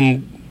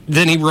 And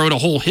then he wrote a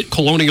whole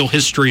colonial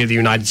history of the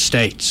United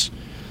States.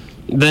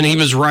 Then he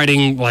was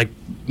writing, like,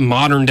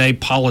 modern-day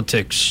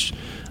politics,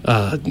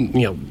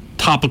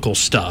 topical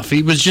stuff.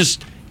 He was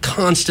just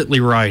constantly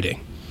writing.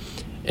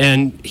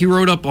 And he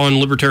wrote up on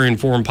libertarian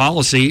foreign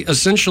policy,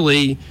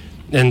 essentially,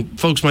 and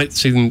folks might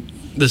see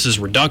this as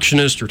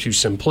reductionist or too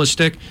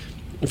simplistic.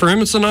 For him,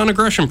 it's the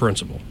non-aggression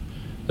principle.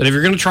 That if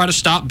you're going to try to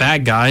stop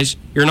bad guys,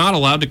 you're not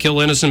allowed to kill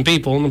innocent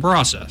people in the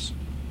process.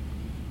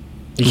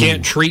 You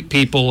can't treat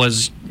people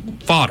as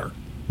fodder.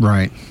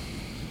 Right.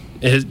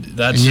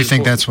 And you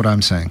think that's what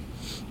I'm saying?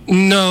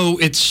 No,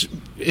 if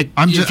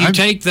you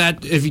take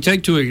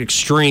to an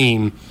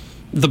extreme,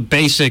 the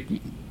basic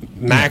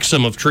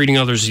maxim of treating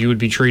others as you would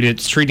be treated,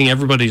 treating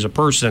everybody as a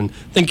person,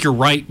 I think you're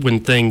right when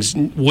things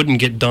wouldn't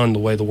get done the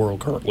way the world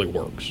currently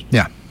works.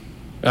 Yeah.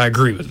 I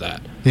agree with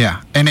that.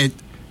 Yeah, and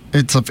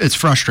it's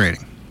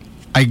frustrating.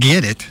 I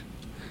get it,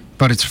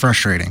 but it's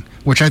frustrating,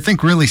 which I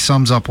think really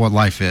sums up what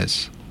life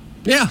is.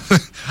 Yeah,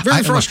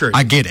 very frustrating.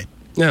 I get it.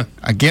 Yeah.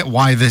 I get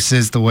why this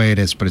is the way it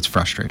is, but it's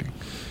frustrating.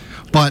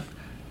 But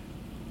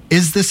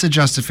is this a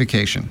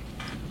justification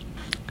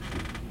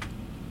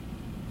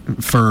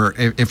for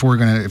if we're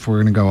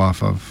gonna go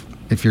off of,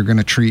 if you're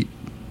gonna treat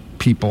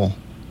people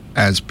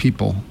as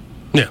people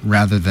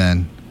rather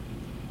than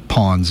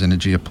pawns in a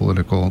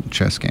geopolitical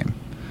chess game?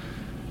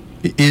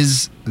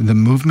 Is the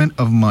movement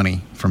of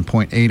money from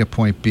point A to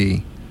point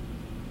B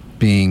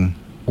being,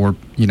 or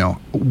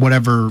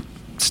whatever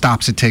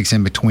stops it takes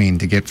in between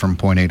to get from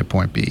point A to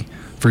point B,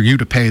 for you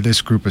to pay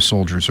this group of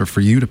soldiers or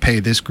for you to pay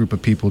this group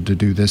of people to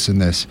do this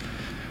and this,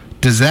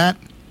 does that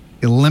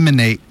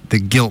eliminate the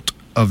guilt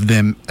of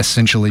them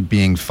essentially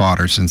being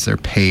fodder since they're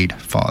paid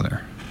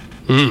fodder?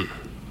 I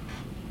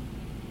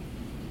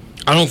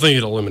don't think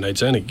it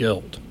eliminates any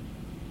guilt.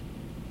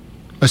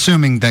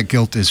 Assuming that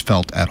guilt is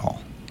felt at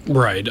all.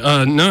 Right.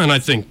 No, and I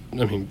think,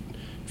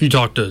 if If you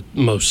talk to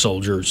most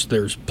soldiers,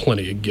 there's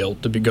plenty of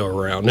guilt to go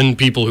around. And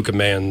people who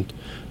command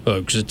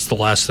folks, it's the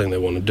last thing they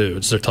want to do.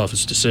 It's their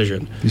toughest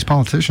decision. These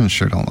politicians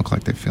sure don't look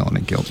like they feel any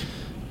guilt.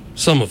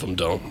 Some of them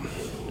don't.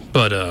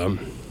 But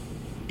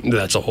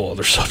that's a whole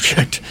other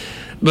subject.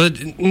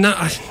 But no,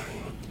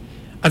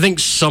 I think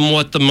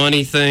somewhat the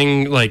money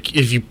thing, like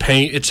if you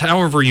paint, it's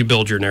however you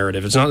build your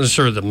narrative. It's not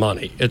necessarily the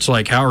money. It's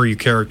like how are you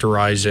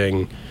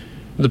characterizing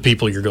the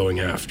people you're going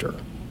after.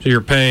 So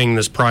you're paying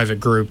this private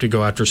group to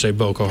go after, say,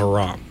 Boko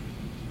Haram.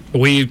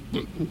 We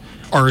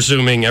are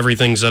assuming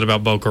everything said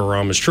about Boko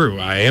Haram is true.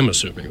 I am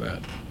assuming that.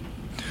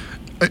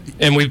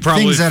 And we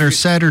probably... Things that are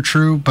said are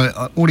true,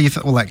 but what do you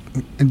think? Well, like,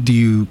 do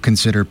you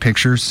consider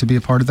pictures to be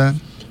a part of that?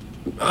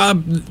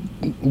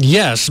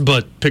 Yes,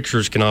 but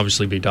pictures can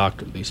obviously be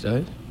doctored these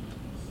days.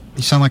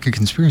 You sound like a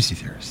conspiracy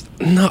theorist.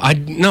 No,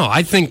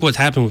 I think what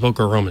happened with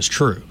Boko Haram is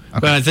true. Okay.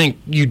 But I think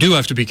you do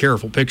have to be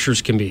careful.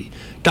 Pictures can be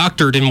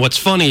doctored, and what's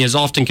funny is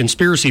often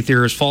conspiracy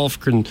theorists fall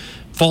for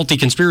faulty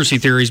conspiracy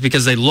theories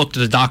because they looked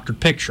at a doctored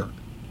picture.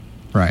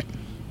 Right.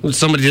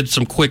 Somebody did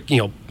some quick,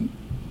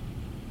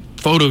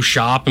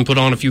 Photoshop and put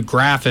on a few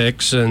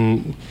graphics,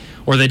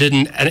 or they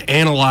didn't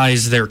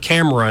analyze their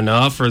camera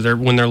enough, or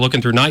when they're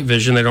looking through night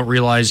vision, they don't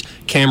realize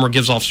camera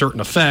gives off certain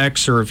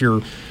effects, or if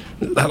you're...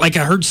 Like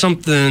I heard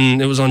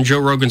something, it was on Joe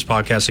Rogan's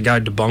podcast, a guy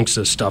debunks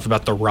this stuff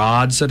about the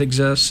rods that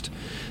exist,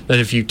 that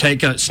if you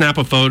snap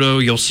a photo,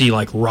 you'll see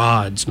like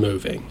rods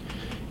moving.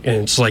 And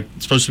it's like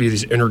it's supposed to be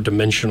these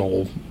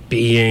interdimensional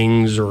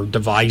beings or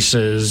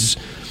devices.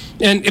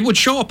 And it would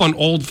show up on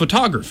old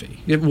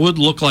photography. It would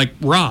look like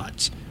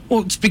rods.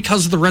 Well, it's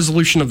because of the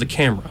resolution of the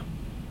camera.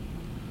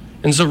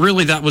 And so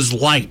really that was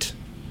light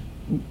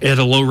at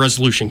a low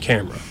resolution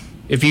camera.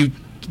 If you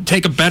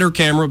take a better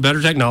camera,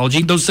 better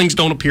technology, those things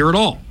don't appear at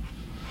all.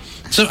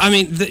 So, I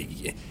mean,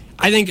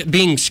 I think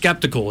being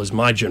skeptical is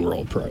my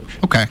general approach.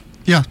 Okay,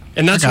 yeah.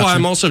 And that's why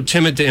I'm also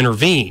timid to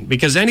intervene,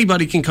 because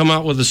anybody can come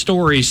out with a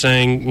story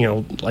saying,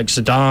 like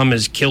Saddam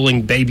is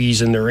killing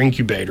babies in their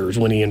incubators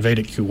when he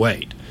invaded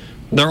Kuwait.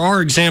 There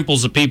are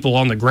examples of people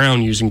on the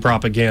ground using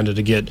propaganda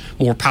to get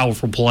more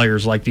powerful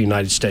players like the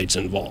United States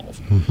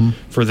involved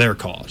for their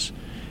cause.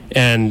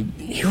 And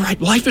you're right,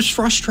 life is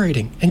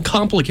frustrating and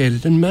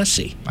complicated and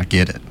messy. I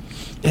get it.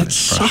 It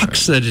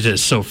sucks that it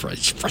is so frustrating.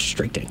 It's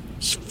frustrating.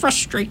 It's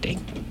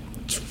frustrating.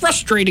 It's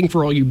frustrating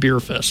for all you Beer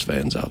Fest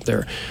fans out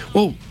there.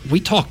 Well, we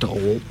talked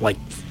like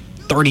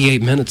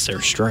 38 minutes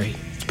there straight.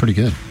 It's pretty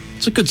good.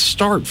 It's a good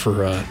start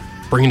for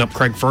bringing up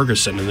Craig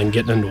Ferguson and then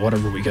getting into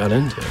whatever we got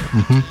into.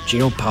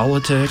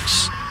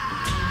 Geopolitics,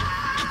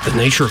 the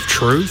nature of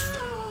truth,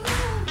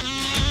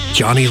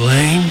 Johnny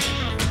Lang,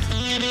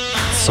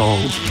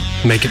 song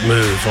Make It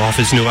Move off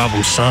his new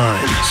album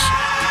Signs.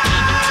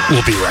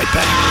 We'll be right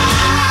back.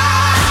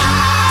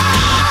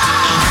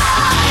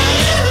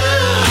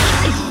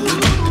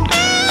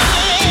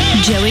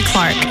 Joey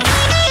Clark. You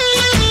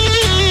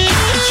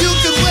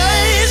could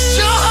waste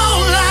your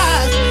whole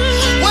life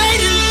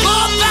waiting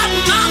for that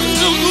mountain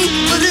to move,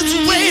 but it's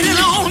waiting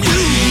on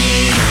you.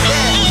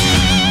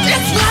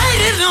 It's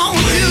waiting on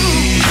you.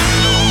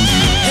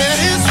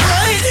 Yeah, it's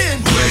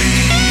waiting.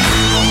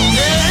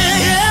 Yeah.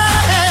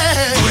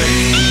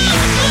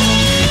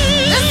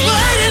 It's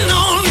waiting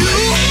on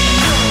you.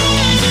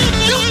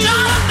 You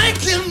gotta make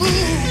it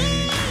move.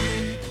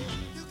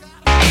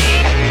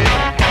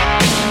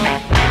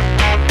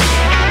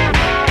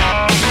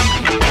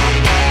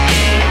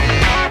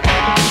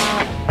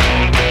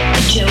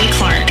 Joey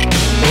Clark.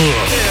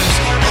 There's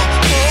a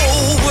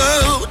whole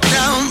world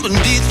down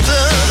beneath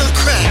the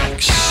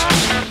cracks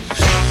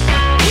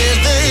where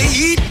they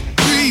eat,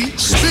 breathe,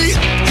 sleep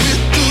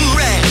with the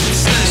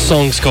rats.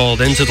 Song's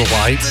called Into the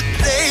Light,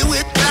 They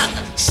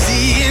without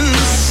seeing the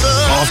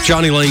sun. off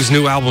Johnny Lang's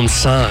new album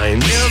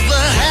Signs. Never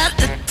had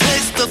to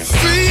taste the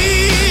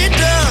freedom.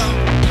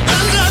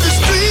 Under the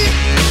street,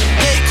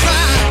 they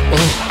cry.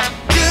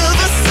 Give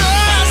us a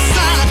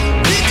sign.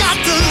 We got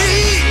to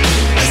leave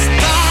this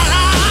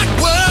dark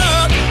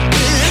world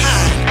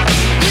behind.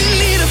 We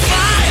need a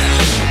fire,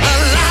 a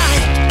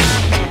light,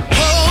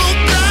 whole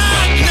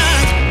black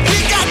night. We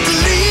got to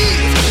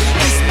leave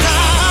this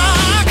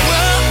dark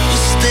world.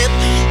 Step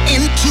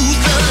into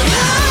the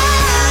light.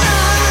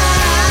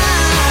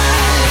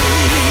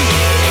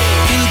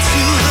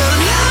 Into the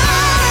light.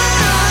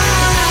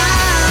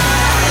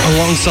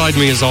 Alongside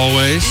me, as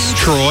always,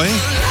 Troy.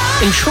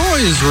 And Troy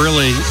is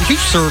really, you've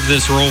served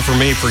this role for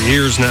me for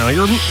years now.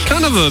 You're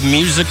kind of a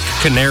music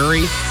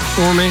canary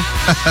for me.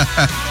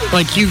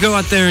 Like, you go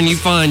out there and you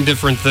find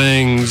different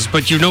things,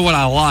 but you know what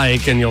I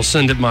like, and you'll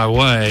send it my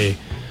way.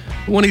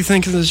 What do you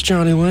think of this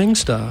Johnny Lang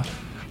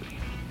stuff?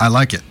 I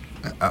like it.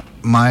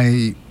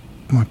 My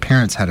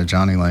parents had a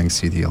Johnny Lang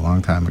CD a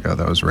long time ago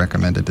that was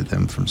recommended to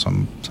them from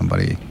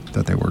somebody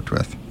that they worked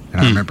with,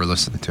 and I remember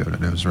listening to it,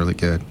 and it was really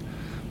good.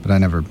 But I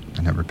never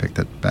picked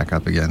it back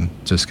up again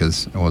just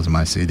because it wasn't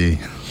my CD.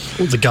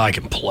 Well, the guy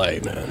can play,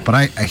 man. But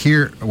I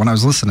hear, when I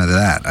was listening to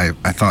that, I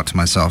thought to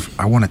myself,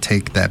 I want to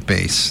take that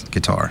bass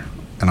guitar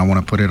and I want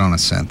to put it on a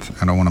synth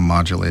and I want to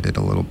modulate it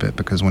a little bit,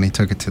 because when he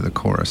took it to the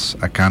chorus,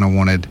 I kind of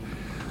wanted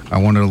I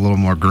wanted a little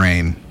more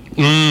grain.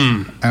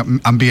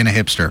 I'm being a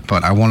hipster,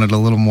 but I wanted a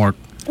little more.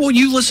 Well,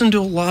 you listen to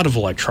a lot of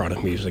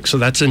electronic music, so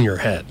that's in your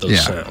head,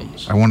 those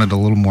sounds. I wanted a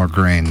little more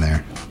grain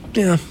there.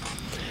 Yeah.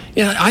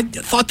 Yeah, I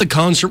thought the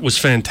concert was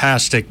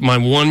fantastic. My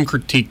one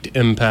critique to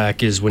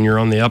Impact is when you're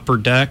on the upper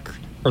deck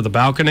or the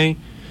balcony.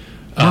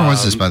 Where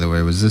was this, by the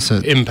way? Was this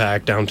at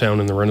Impact downtown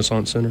in the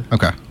Renaissance Center?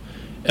 Okay.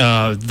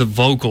 The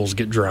vocals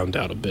get drowned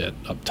out a bit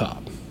up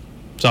top.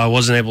 So I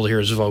wasn't able to hear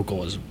his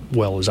vocal as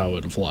well as I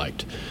would have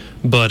liked.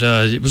 But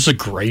it was a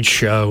great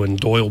show, and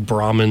Doyle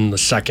Brahman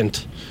II,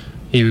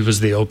 he was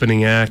the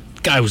opening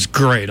act. Guy was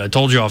great. I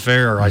told you off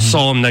air, I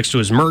saw him next to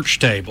his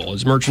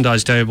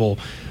merchandise table,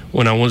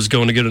 when I was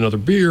going to get another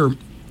beer.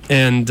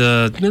 And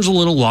there's a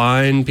little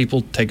line,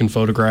 people taking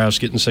photographs,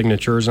 getting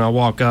signatures, and I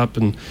walk up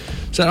and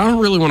said, I don't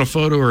really want a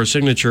photo or a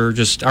signature.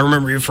 Just, I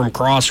remember you from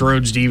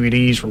Crossroads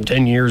DVDs from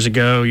 10 years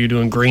ago. You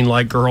doing Green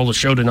Light Girl. The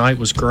show tonight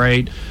was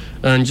great.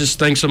 And just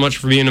thanks so much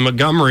for being in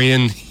Montgomery.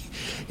 And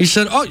he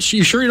said, oh,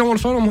 you sure you don't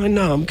want a photo? I'm like,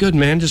 no, I'm good,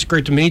 man. Just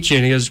great to meet you.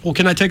 And he goes, well,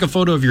 can I take a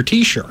photo of your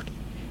T-shirt?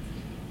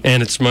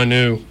 And it's my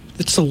new,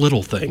 it's the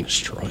little things,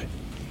 Troy.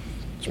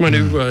 It's my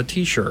new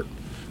T-shirt.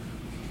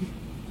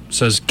 It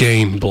says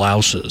Game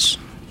Blouses.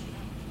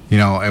 You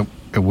know,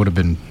 it would have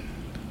been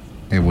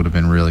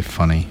really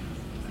funny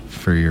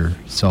for your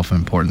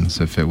self-importance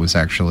if it was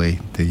actually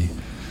the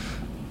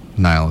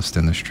nihilist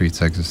in the streets,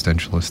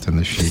 existentialist in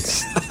the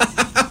sheets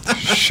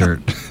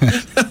shirt.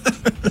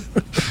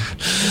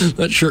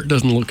 That shirt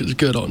doesn't look as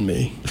good on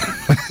me.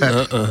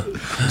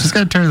 Just got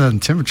to turn down the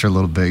temperature a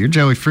little bit. You're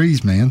Joey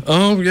Freeze, man.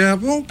 Oh, yeah.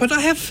 Well, but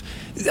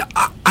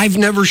I've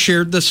never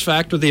shared this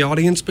fact with the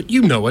audience, but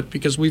you know it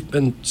because we've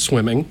been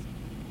swimming.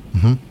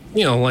 Mm-hmm.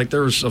 You know, like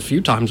there was a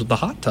few times with the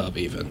hot tub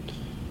even.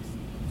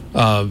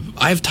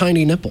 I have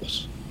tiny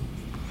nipples.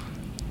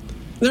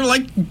 They're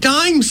like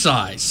dime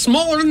size,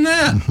 smaller than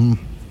that. Mm-hmm.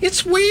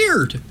 It's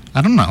weird.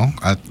 I don't know.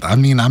 I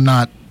mean, I'm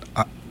not...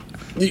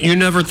 You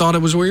never thought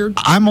it was weird?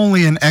 I'm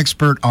only an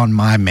expert on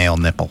my male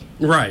nipple.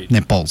 Right.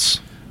 Nipples.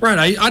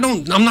 Right.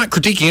 I'm not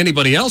critiquing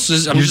anybody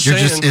else's. I'm just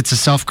saying... it's a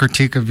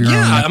self-critique of your own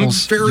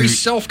nipples. Yeah, I'm very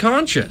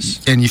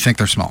self-conscious. And you think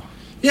they're small.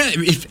 Yeah,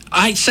 if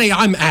I say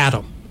I'm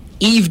Adam,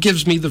 Eve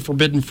gives me the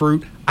forbidden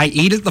fruit, I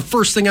eat it, the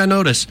first thing I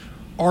notice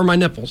are my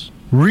nipples.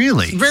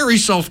 Really? Very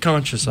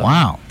self-conscious of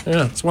Wow. it.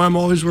 Yeah, that's why I'm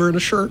always wearing a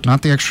shirt.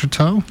 Not the extra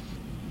toe?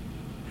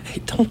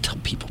 Hey, don't tell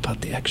people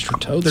about the extra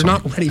toe. They're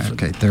not ready for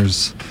that. Okay,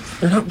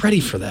 They're not ready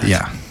for that.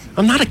 Yeah.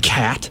 I'm not a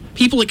cat.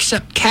 People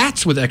accept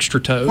cats with extra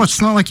toes. Well, it's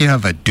not like you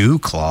have a dew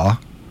claw,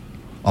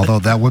 although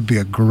that would be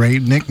a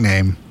great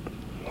nickname.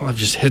 Well, I've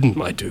just hidden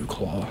my dew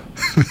claw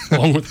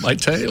along with my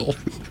tail.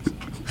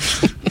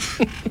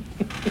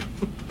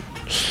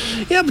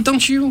 Yeah, but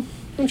don't you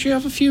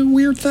have a few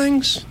weird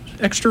things?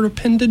 Extra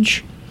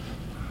appendage?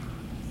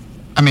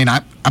 I mean,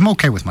 I'm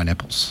okay with my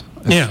nipples.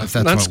 If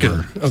that's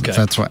good. Okay. If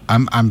that's what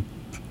I'm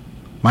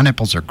my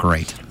nipples are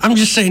great. I'm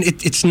just saying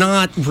it's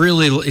not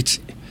really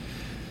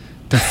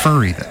they're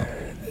furry though.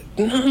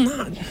 No, I'm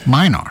not.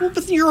 Mine are. Well,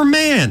 but you're a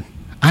man.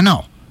 I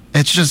know.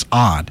 It's just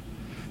odd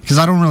because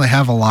I don't really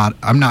have a lot.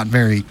 I'm not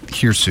very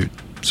hirsute,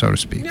 so to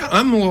speak. Yeah,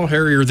 I'm a little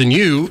hairier than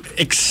you,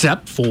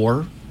 except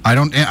for I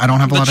don't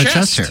have a lot of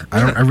chest. chest hair.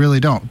 I really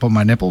don't. But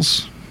my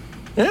nipples.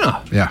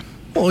 Yeah. Yeah.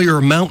 Well, you're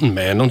a mountain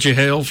man. Don't you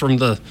hail from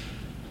the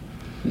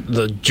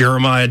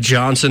Jeremiah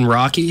Johnson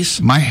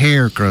Rockies? My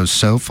hair grows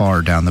so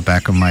far down the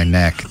back of my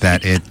neck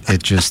that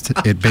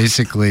it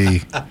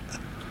basically.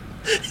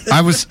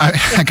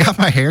 I got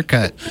my hair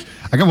cut.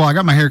 I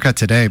got my hair cut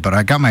today, but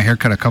I got my hair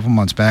cut a couple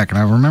months back, and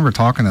I remember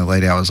talking to the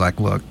lady. I was like,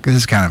 "Look, this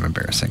is kind of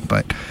embarrassing,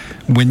 but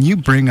when you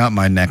bring up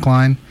my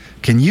neckline,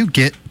 can you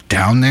get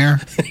down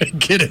there?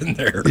 Get in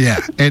there."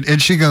 Yeah,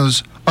 and she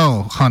goes,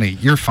 "Oh, honey,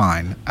 you're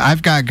fine.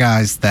 I've got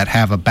guys that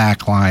have a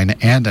back line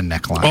and a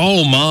neckline."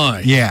 Oh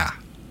my! Yeah.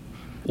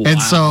 Wow.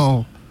 And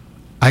so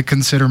I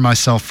consider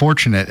myself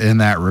fortunate in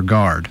that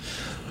regard.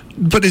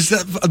 But is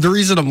that the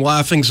reason I'm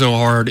laughing so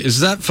hard? Is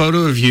that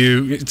photo of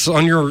you? It's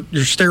on your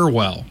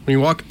stairwell when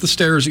you walk up the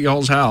stairs at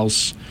y'all's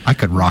house. I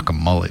could rock a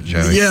mullet,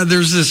 Joey. Yeah,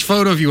 there's this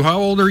photo of you. How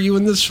old are you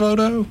in this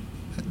photo?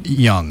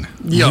 Young.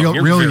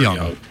 Real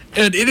young.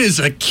 And it is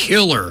a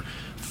killer,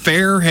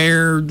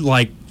 fair-haired,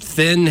 like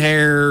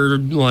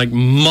thin-haired, like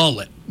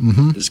mullet.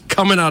 Mm-hmm. It's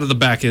coming out of the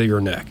back of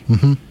your neck.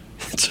 Mm-hmm.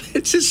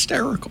 It's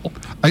hysterical.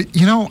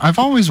 I've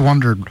always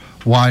wondered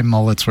why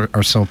mullets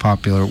are so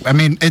popular. I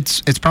mean,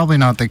 it's probably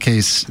not the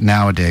case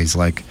nowadays.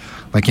 Like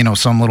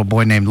some little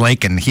boy named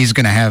Lakin, he's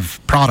going to have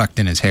product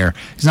in his hair.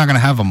 He's not going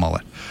to have a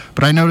mullet.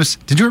 But I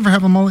noticed, did you ever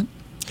have a mullet?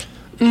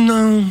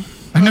 No.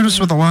 I noticed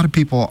with a lot of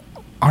people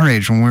our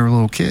age when we were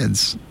little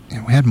kids,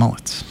 we had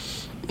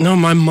mullets. No,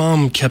 my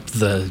mom kept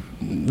the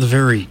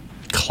very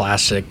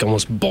classic,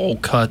 almost bowl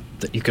cut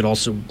that you could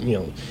also,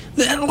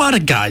 a lot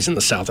of guys in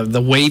the South have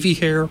the wavy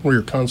hair where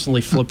you're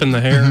constantly flipping the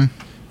hair.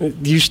 Mm-hmm. It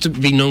used to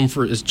be known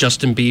for as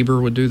Justin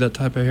Bieber would do that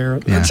type of hair.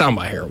 Yeah. That's how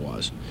my hair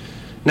was.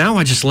 Now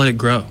I just let it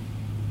grow.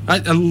 I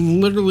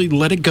literally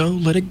let it go,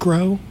 let it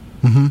grow.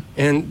 Mm-hmm.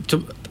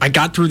 And I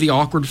got through the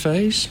awkward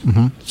phase.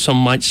 Mm-hmm. Some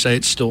might say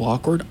it's still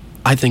awkward.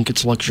 I think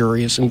it's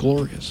luxurious and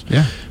glorious.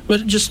 Yeah.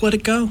 But just let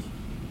it go,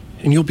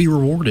 and you'll be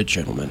rewarded,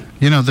 gentlemen.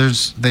 You know,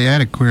 they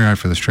added Queer Eye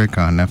for the Straight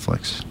Guy on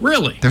Netflix.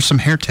 Really? There's some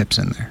hair tips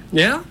in there.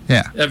 Yeah?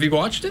 Yeah. Have you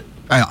watched it?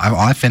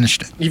 I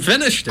finished it. You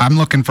finished it? I'm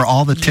looking for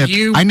all the tips.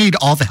 I need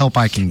all the help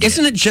I can get.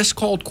 Isn't it just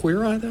called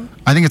Queer Eye, though?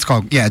 I think it's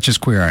called, it's just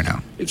Queer Eye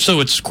now.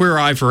 So it's Queer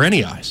Eye for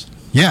any eyes?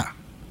 Yeah.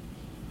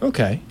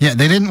 Okay. Yeah,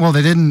 they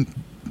didn't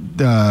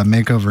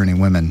make over any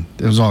women.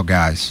 It was all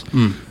guys.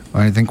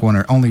 I think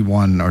only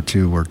one or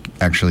two were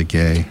actually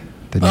gay.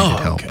 They needed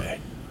help.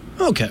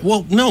 Okay.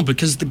 Well, no,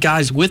 because the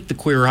guys with the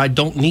queer eye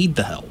don't need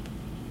the help.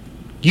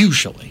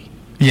 Usually.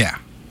 Yeah.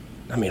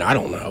 I mean, I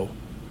don't know.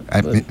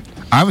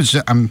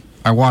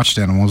 I watched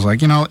it and was like,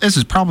 this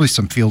is probably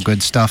some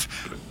feel-good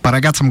stuff, but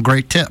I got some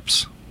great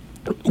tips.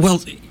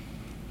 Well,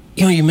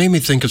 you made me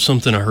think of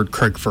something I heard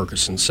Craig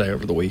Ferguson say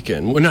over the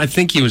weekend when I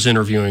think he was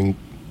interviewing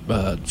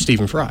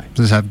Stephen Fry.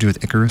 Does this have to do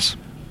with Icarus?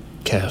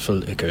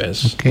 Careful,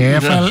 Icarus.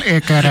 Careful,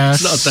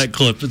 Icarus. It's not that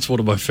clip. It's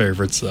one of my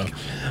favorites, though.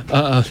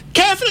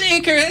 Careful,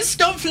 Icarus.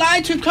 Don't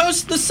fly too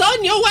close to the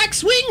sun. Your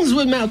wax wings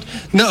will melt.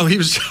 No, he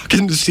was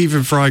talking to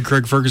Stephen Fry,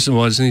 Craig Ferguson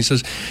was, and he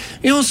says,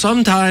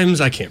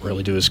 sometimes, I can't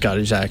really do a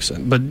Scottish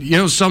accent, but,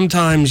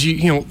 sometimes,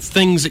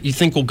 things that you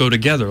think will go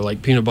together,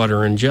 like peanut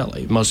butter and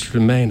jelly, mustard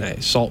and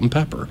mayonnaise, salt and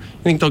pepper.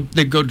 You think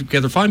they go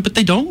together fine, but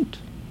they don't.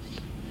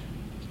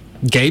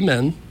 Gay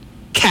men,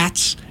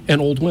 cats,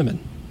 and old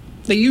women.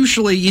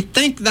 You'd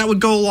think that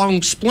would go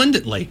along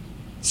splendidly.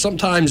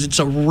 Sometimes it's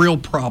a real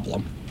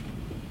problem.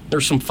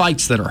 There's some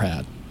fights that are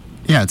had.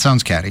 Yeah, it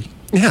sounds catty.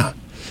 Yeah.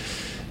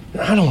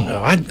 I don't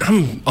know.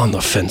 I'm on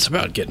the fence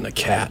about getting a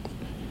cat.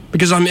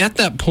 Because I'm at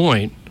that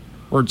point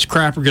where it's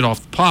crap or get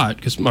off the pot,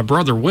 because my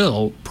brother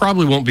Will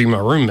probably won't be my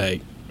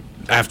roommate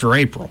after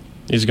April.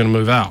 He's going to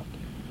move out.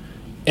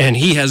 And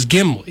he has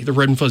Gimli, the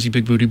red and fuzzy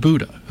big booty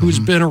Buddha, who's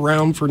been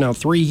around for now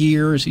 3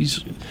 years.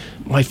 He's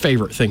my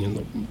favorite thing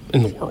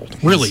in the world.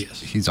 Really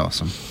is. He's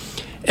awesome.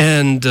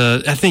 And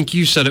I think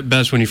you said it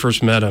best when you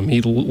first met him.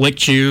 He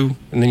licked you,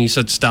 and then you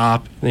said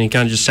stop, and then he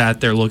kind of just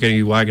sat there looking at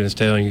you, wagging his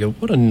tail, and you go,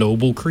 what a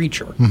noble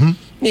creature. Mm-hmm.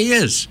 He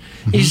is.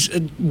 Mm-hmm. He's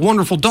a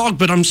wonderful dog,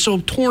 but I'm so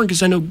torn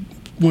because I know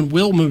when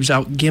Will moves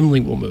out, Gimli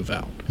will move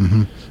out.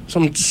 Mm-hmm. So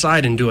I'm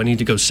deciding, do I need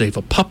to go save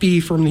a puppy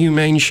from the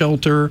humane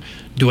shelter?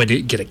 Do I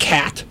get a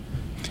cat?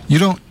 You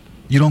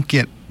don't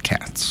get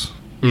cats.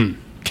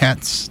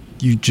 Cats,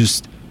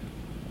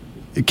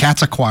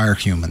 cats acquire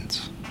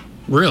humans.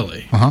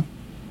 Really? Uh-huh.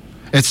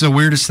 It's the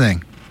weirdest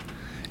thing.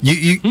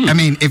 I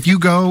mean, if you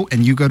go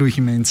to a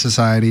humane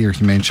society or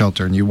humane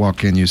shelter and you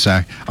walk in, you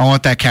say, I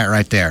want that cat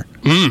right there.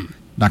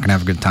 Not going to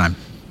have a good time.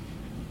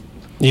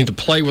 You need to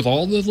play with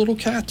all the little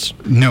cats?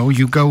 No,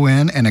 you go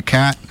in and a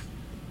cat,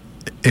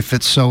 if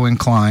it's so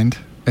inclined,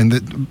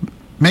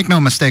 make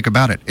no mistake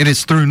about it, it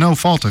is through no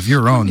fault of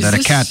your own that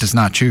a cat does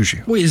not choose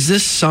you. Wait, is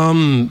this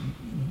some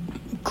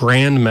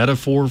grand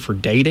metaphor for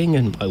dating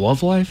and my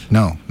love life?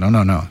 No.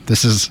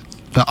 This is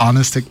the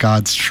honest to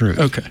God's truth.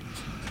 Okay.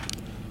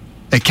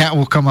 A cat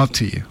will come up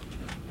to you.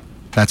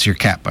 That's your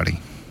cat buddy.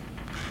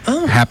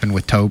 Oh. It happened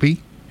with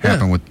Toby. It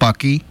happened with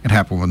Bucky. It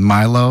happened with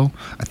Milo.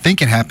 I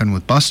think it happened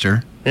with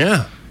Buster.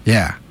 Yeah.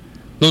 Yeah.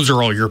 Those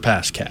are all your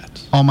past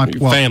cats. All my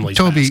family's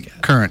Toby, past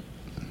cats. current.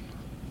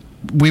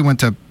 We went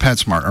to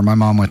PetSmart, or my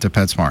mom went to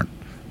PetSmart,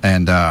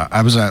 and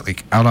I was out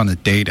on a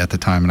date at the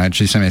time, and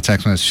she sent me a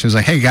text message. She was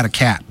like, "Hey, you got a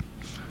cat?"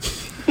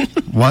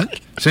 What?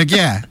 She's like,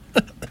 "Yeah."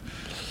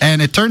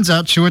 And it turns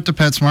out she went to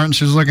PetSmart and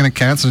she was looking at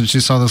cats, and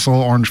she saw this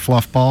little orange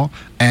fluff ball,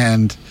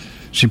 and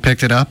she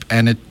picked it up,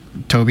 and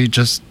Toby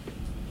just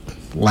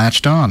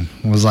latched on.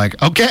 Was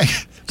like, "Okay,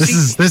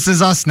 this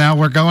is us now.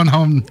 We're going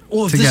home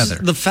together." This is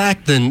the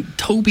fact, then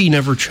Toby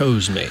never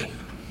chose me.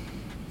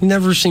 He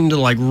never seemed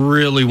to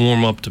really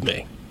warm up to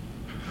me.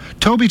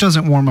 Toby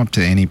doesn't warm up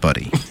to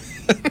anybody.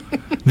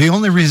 The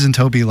only reason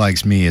Toby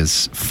likes me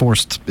is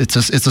forced. It's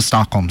a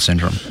Stockholm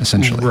syndrome,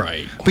 essentially.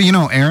 Right. But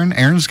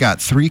Aaron's got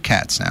 3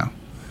 cats now,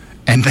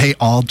 and they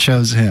all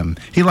chose him.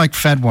 He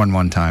fed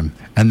one time,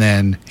 and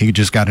then he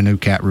just got a new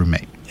cat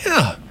roommate.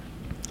 Yeah.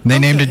 They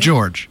named it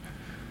George.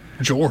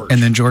 George.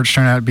 And then George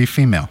turned out to be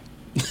female.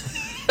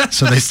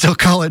 So they still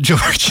call it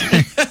George.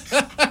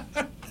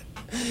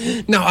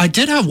 Now, I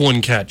did have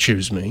one cat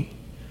choose me.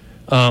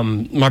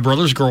 My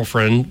brother's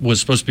girlfriend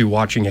was supposed to be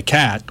watching a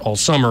cat all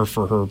summer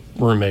for her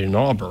roommate in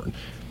Auburn.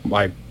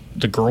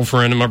 The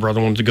girlfriend and my brother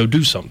wanted to go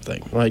do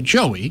something. I'm like,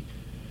 Joey,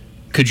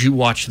 could you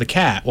watch the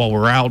cat while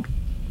we're out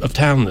of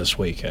town this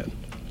weekend?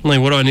 I'm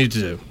like, what do I need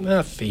to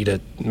do? Feed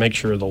it, make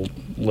sure the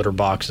litter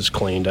box is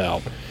cleaned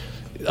out.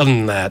 Other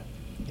than that,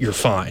 you're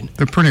fine.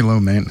 They're pretty low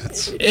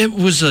maintenance. It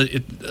was a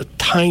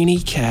tiny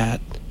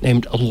cat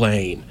named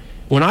Elaine.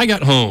 When I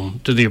got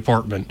home to the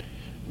apartment,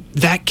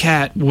 that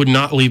cat would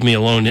not leave me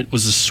alone. It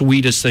was the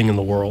sweetest thing in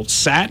the world.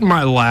 Sat in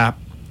my lap.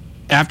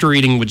 After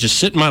eating, would just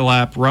sit in my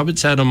lap, rub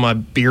its head on my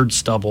beard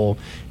stubble,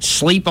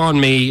 sleep on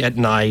me at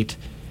night.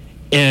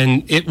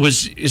 And it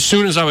was, as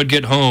soon as I would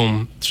get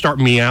home, start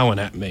meowing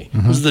at me.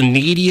 Mm-hmm. It was the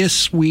neediest,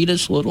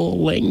 sweetest little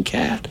Elaine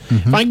cat.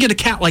 Mm-hmm. If I can get a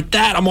cat like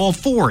that, I'm all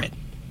for it.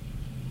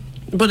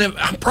 But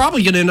I'm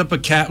probably going to end up a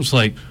cat who's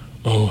like,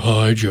 Oh,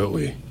 hi,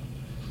 Joey.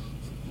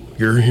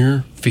 You're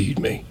here? Feed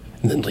me,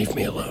 and then leave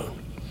me alone.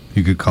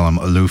 You could call him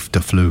Aloof de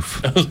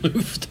Floof.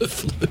 Aloof de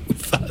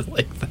Floof. I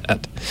like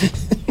that.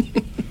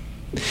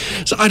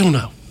 So I don't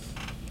know.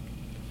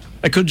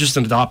 I could just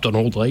adopt an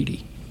old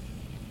lady.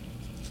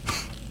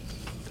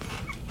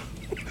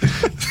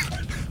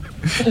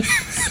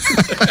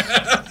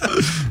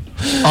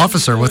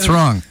 Officer, what's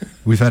wrong?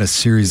 We've had a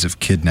series of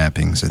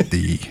kidnappings at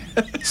the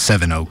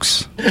Seven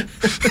Oaks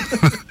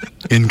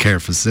in-care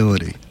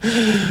facility.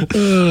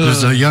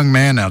 There's a young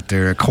man out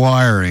there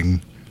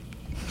acquiring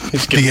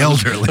the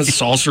elderly.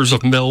 Saucers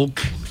of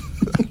milk.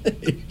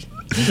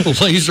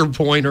 Laser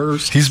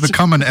pointers. He's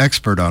become an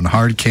expert on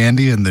hard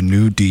candy and the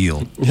New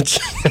Deal.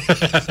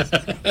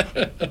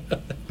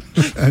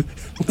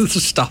 The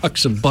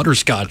stocks of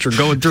butterscotch are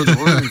going through the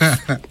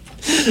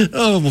roof.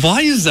 Oh,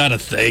 why is that a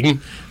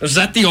thing? Was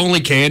that the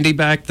only candy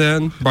back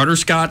then?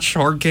 Butterscotch,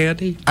 hard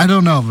candy? I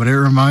don't know, but it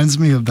reminds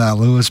me of that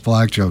Lewis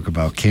Black joke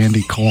about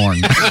candy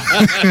corn.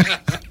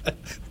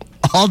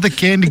 All the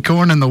candy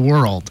corn in the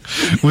world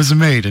was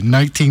made in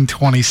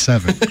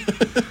 1927.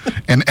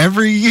 And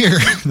every year,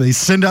 they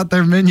send out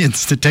their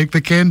minions to take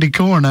the candy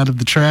corn out of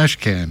the trash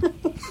can.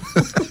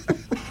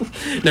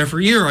 And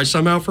every year, I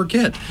somehow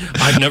forget.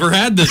 I've never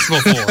had this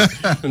before.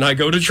 And I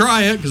go to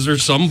try it, because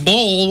there's some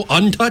bowl,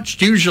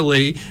 untouched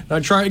usually. And I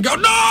try and go,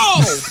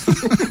 no!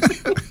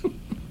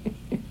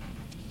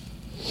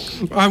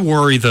 I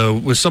worry, though,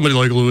 with somebody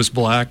like Lewis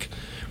Black,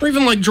 or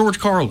even like George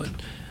Carlin.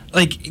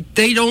 Like,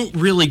 they don't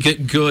really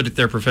get good at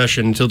their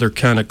profession until they're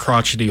kind of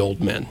crotchety old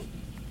men.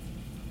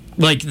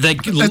 Like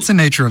that's the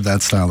nature of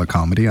that style of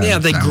comedy. Yeah,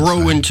 they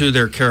grow into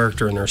their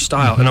character and their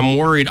style. And I'm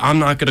worried I'm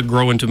not going to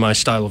grow into my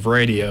style of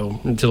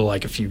radio until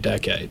like a few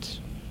decades.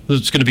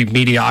 It's going to be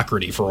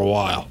mediocrity for a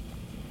while.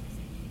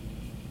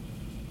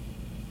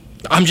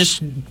 I'm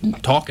just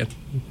talking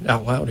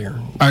out loud here.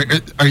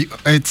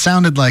 It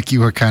sounded like you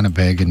were kind of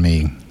begging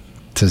me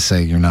to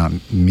say you're not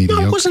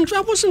mediocre. No,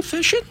 I wasn't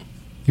fishing.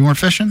 You weren't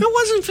fishing? I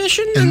wasn't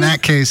fishing. In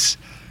that case,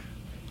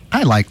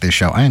 I like this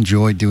show. I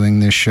enjoy doing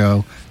this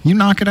show. You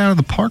knock it out of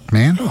the park,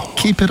 man. Oh.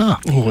 Keep it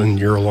up. When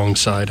you're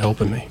alongside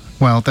helping me.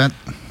 Well,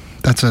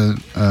 that's a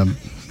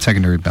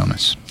secondary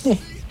bonus. Oh.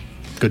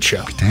 Good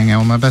show. Get to hang out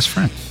with my best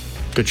friend.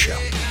 Good show.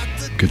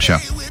 Good show.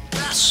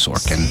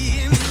 Sorkin.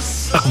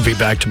 I'll be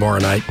back tomorrow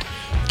night.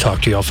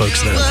 Talk to y'all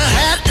folks then.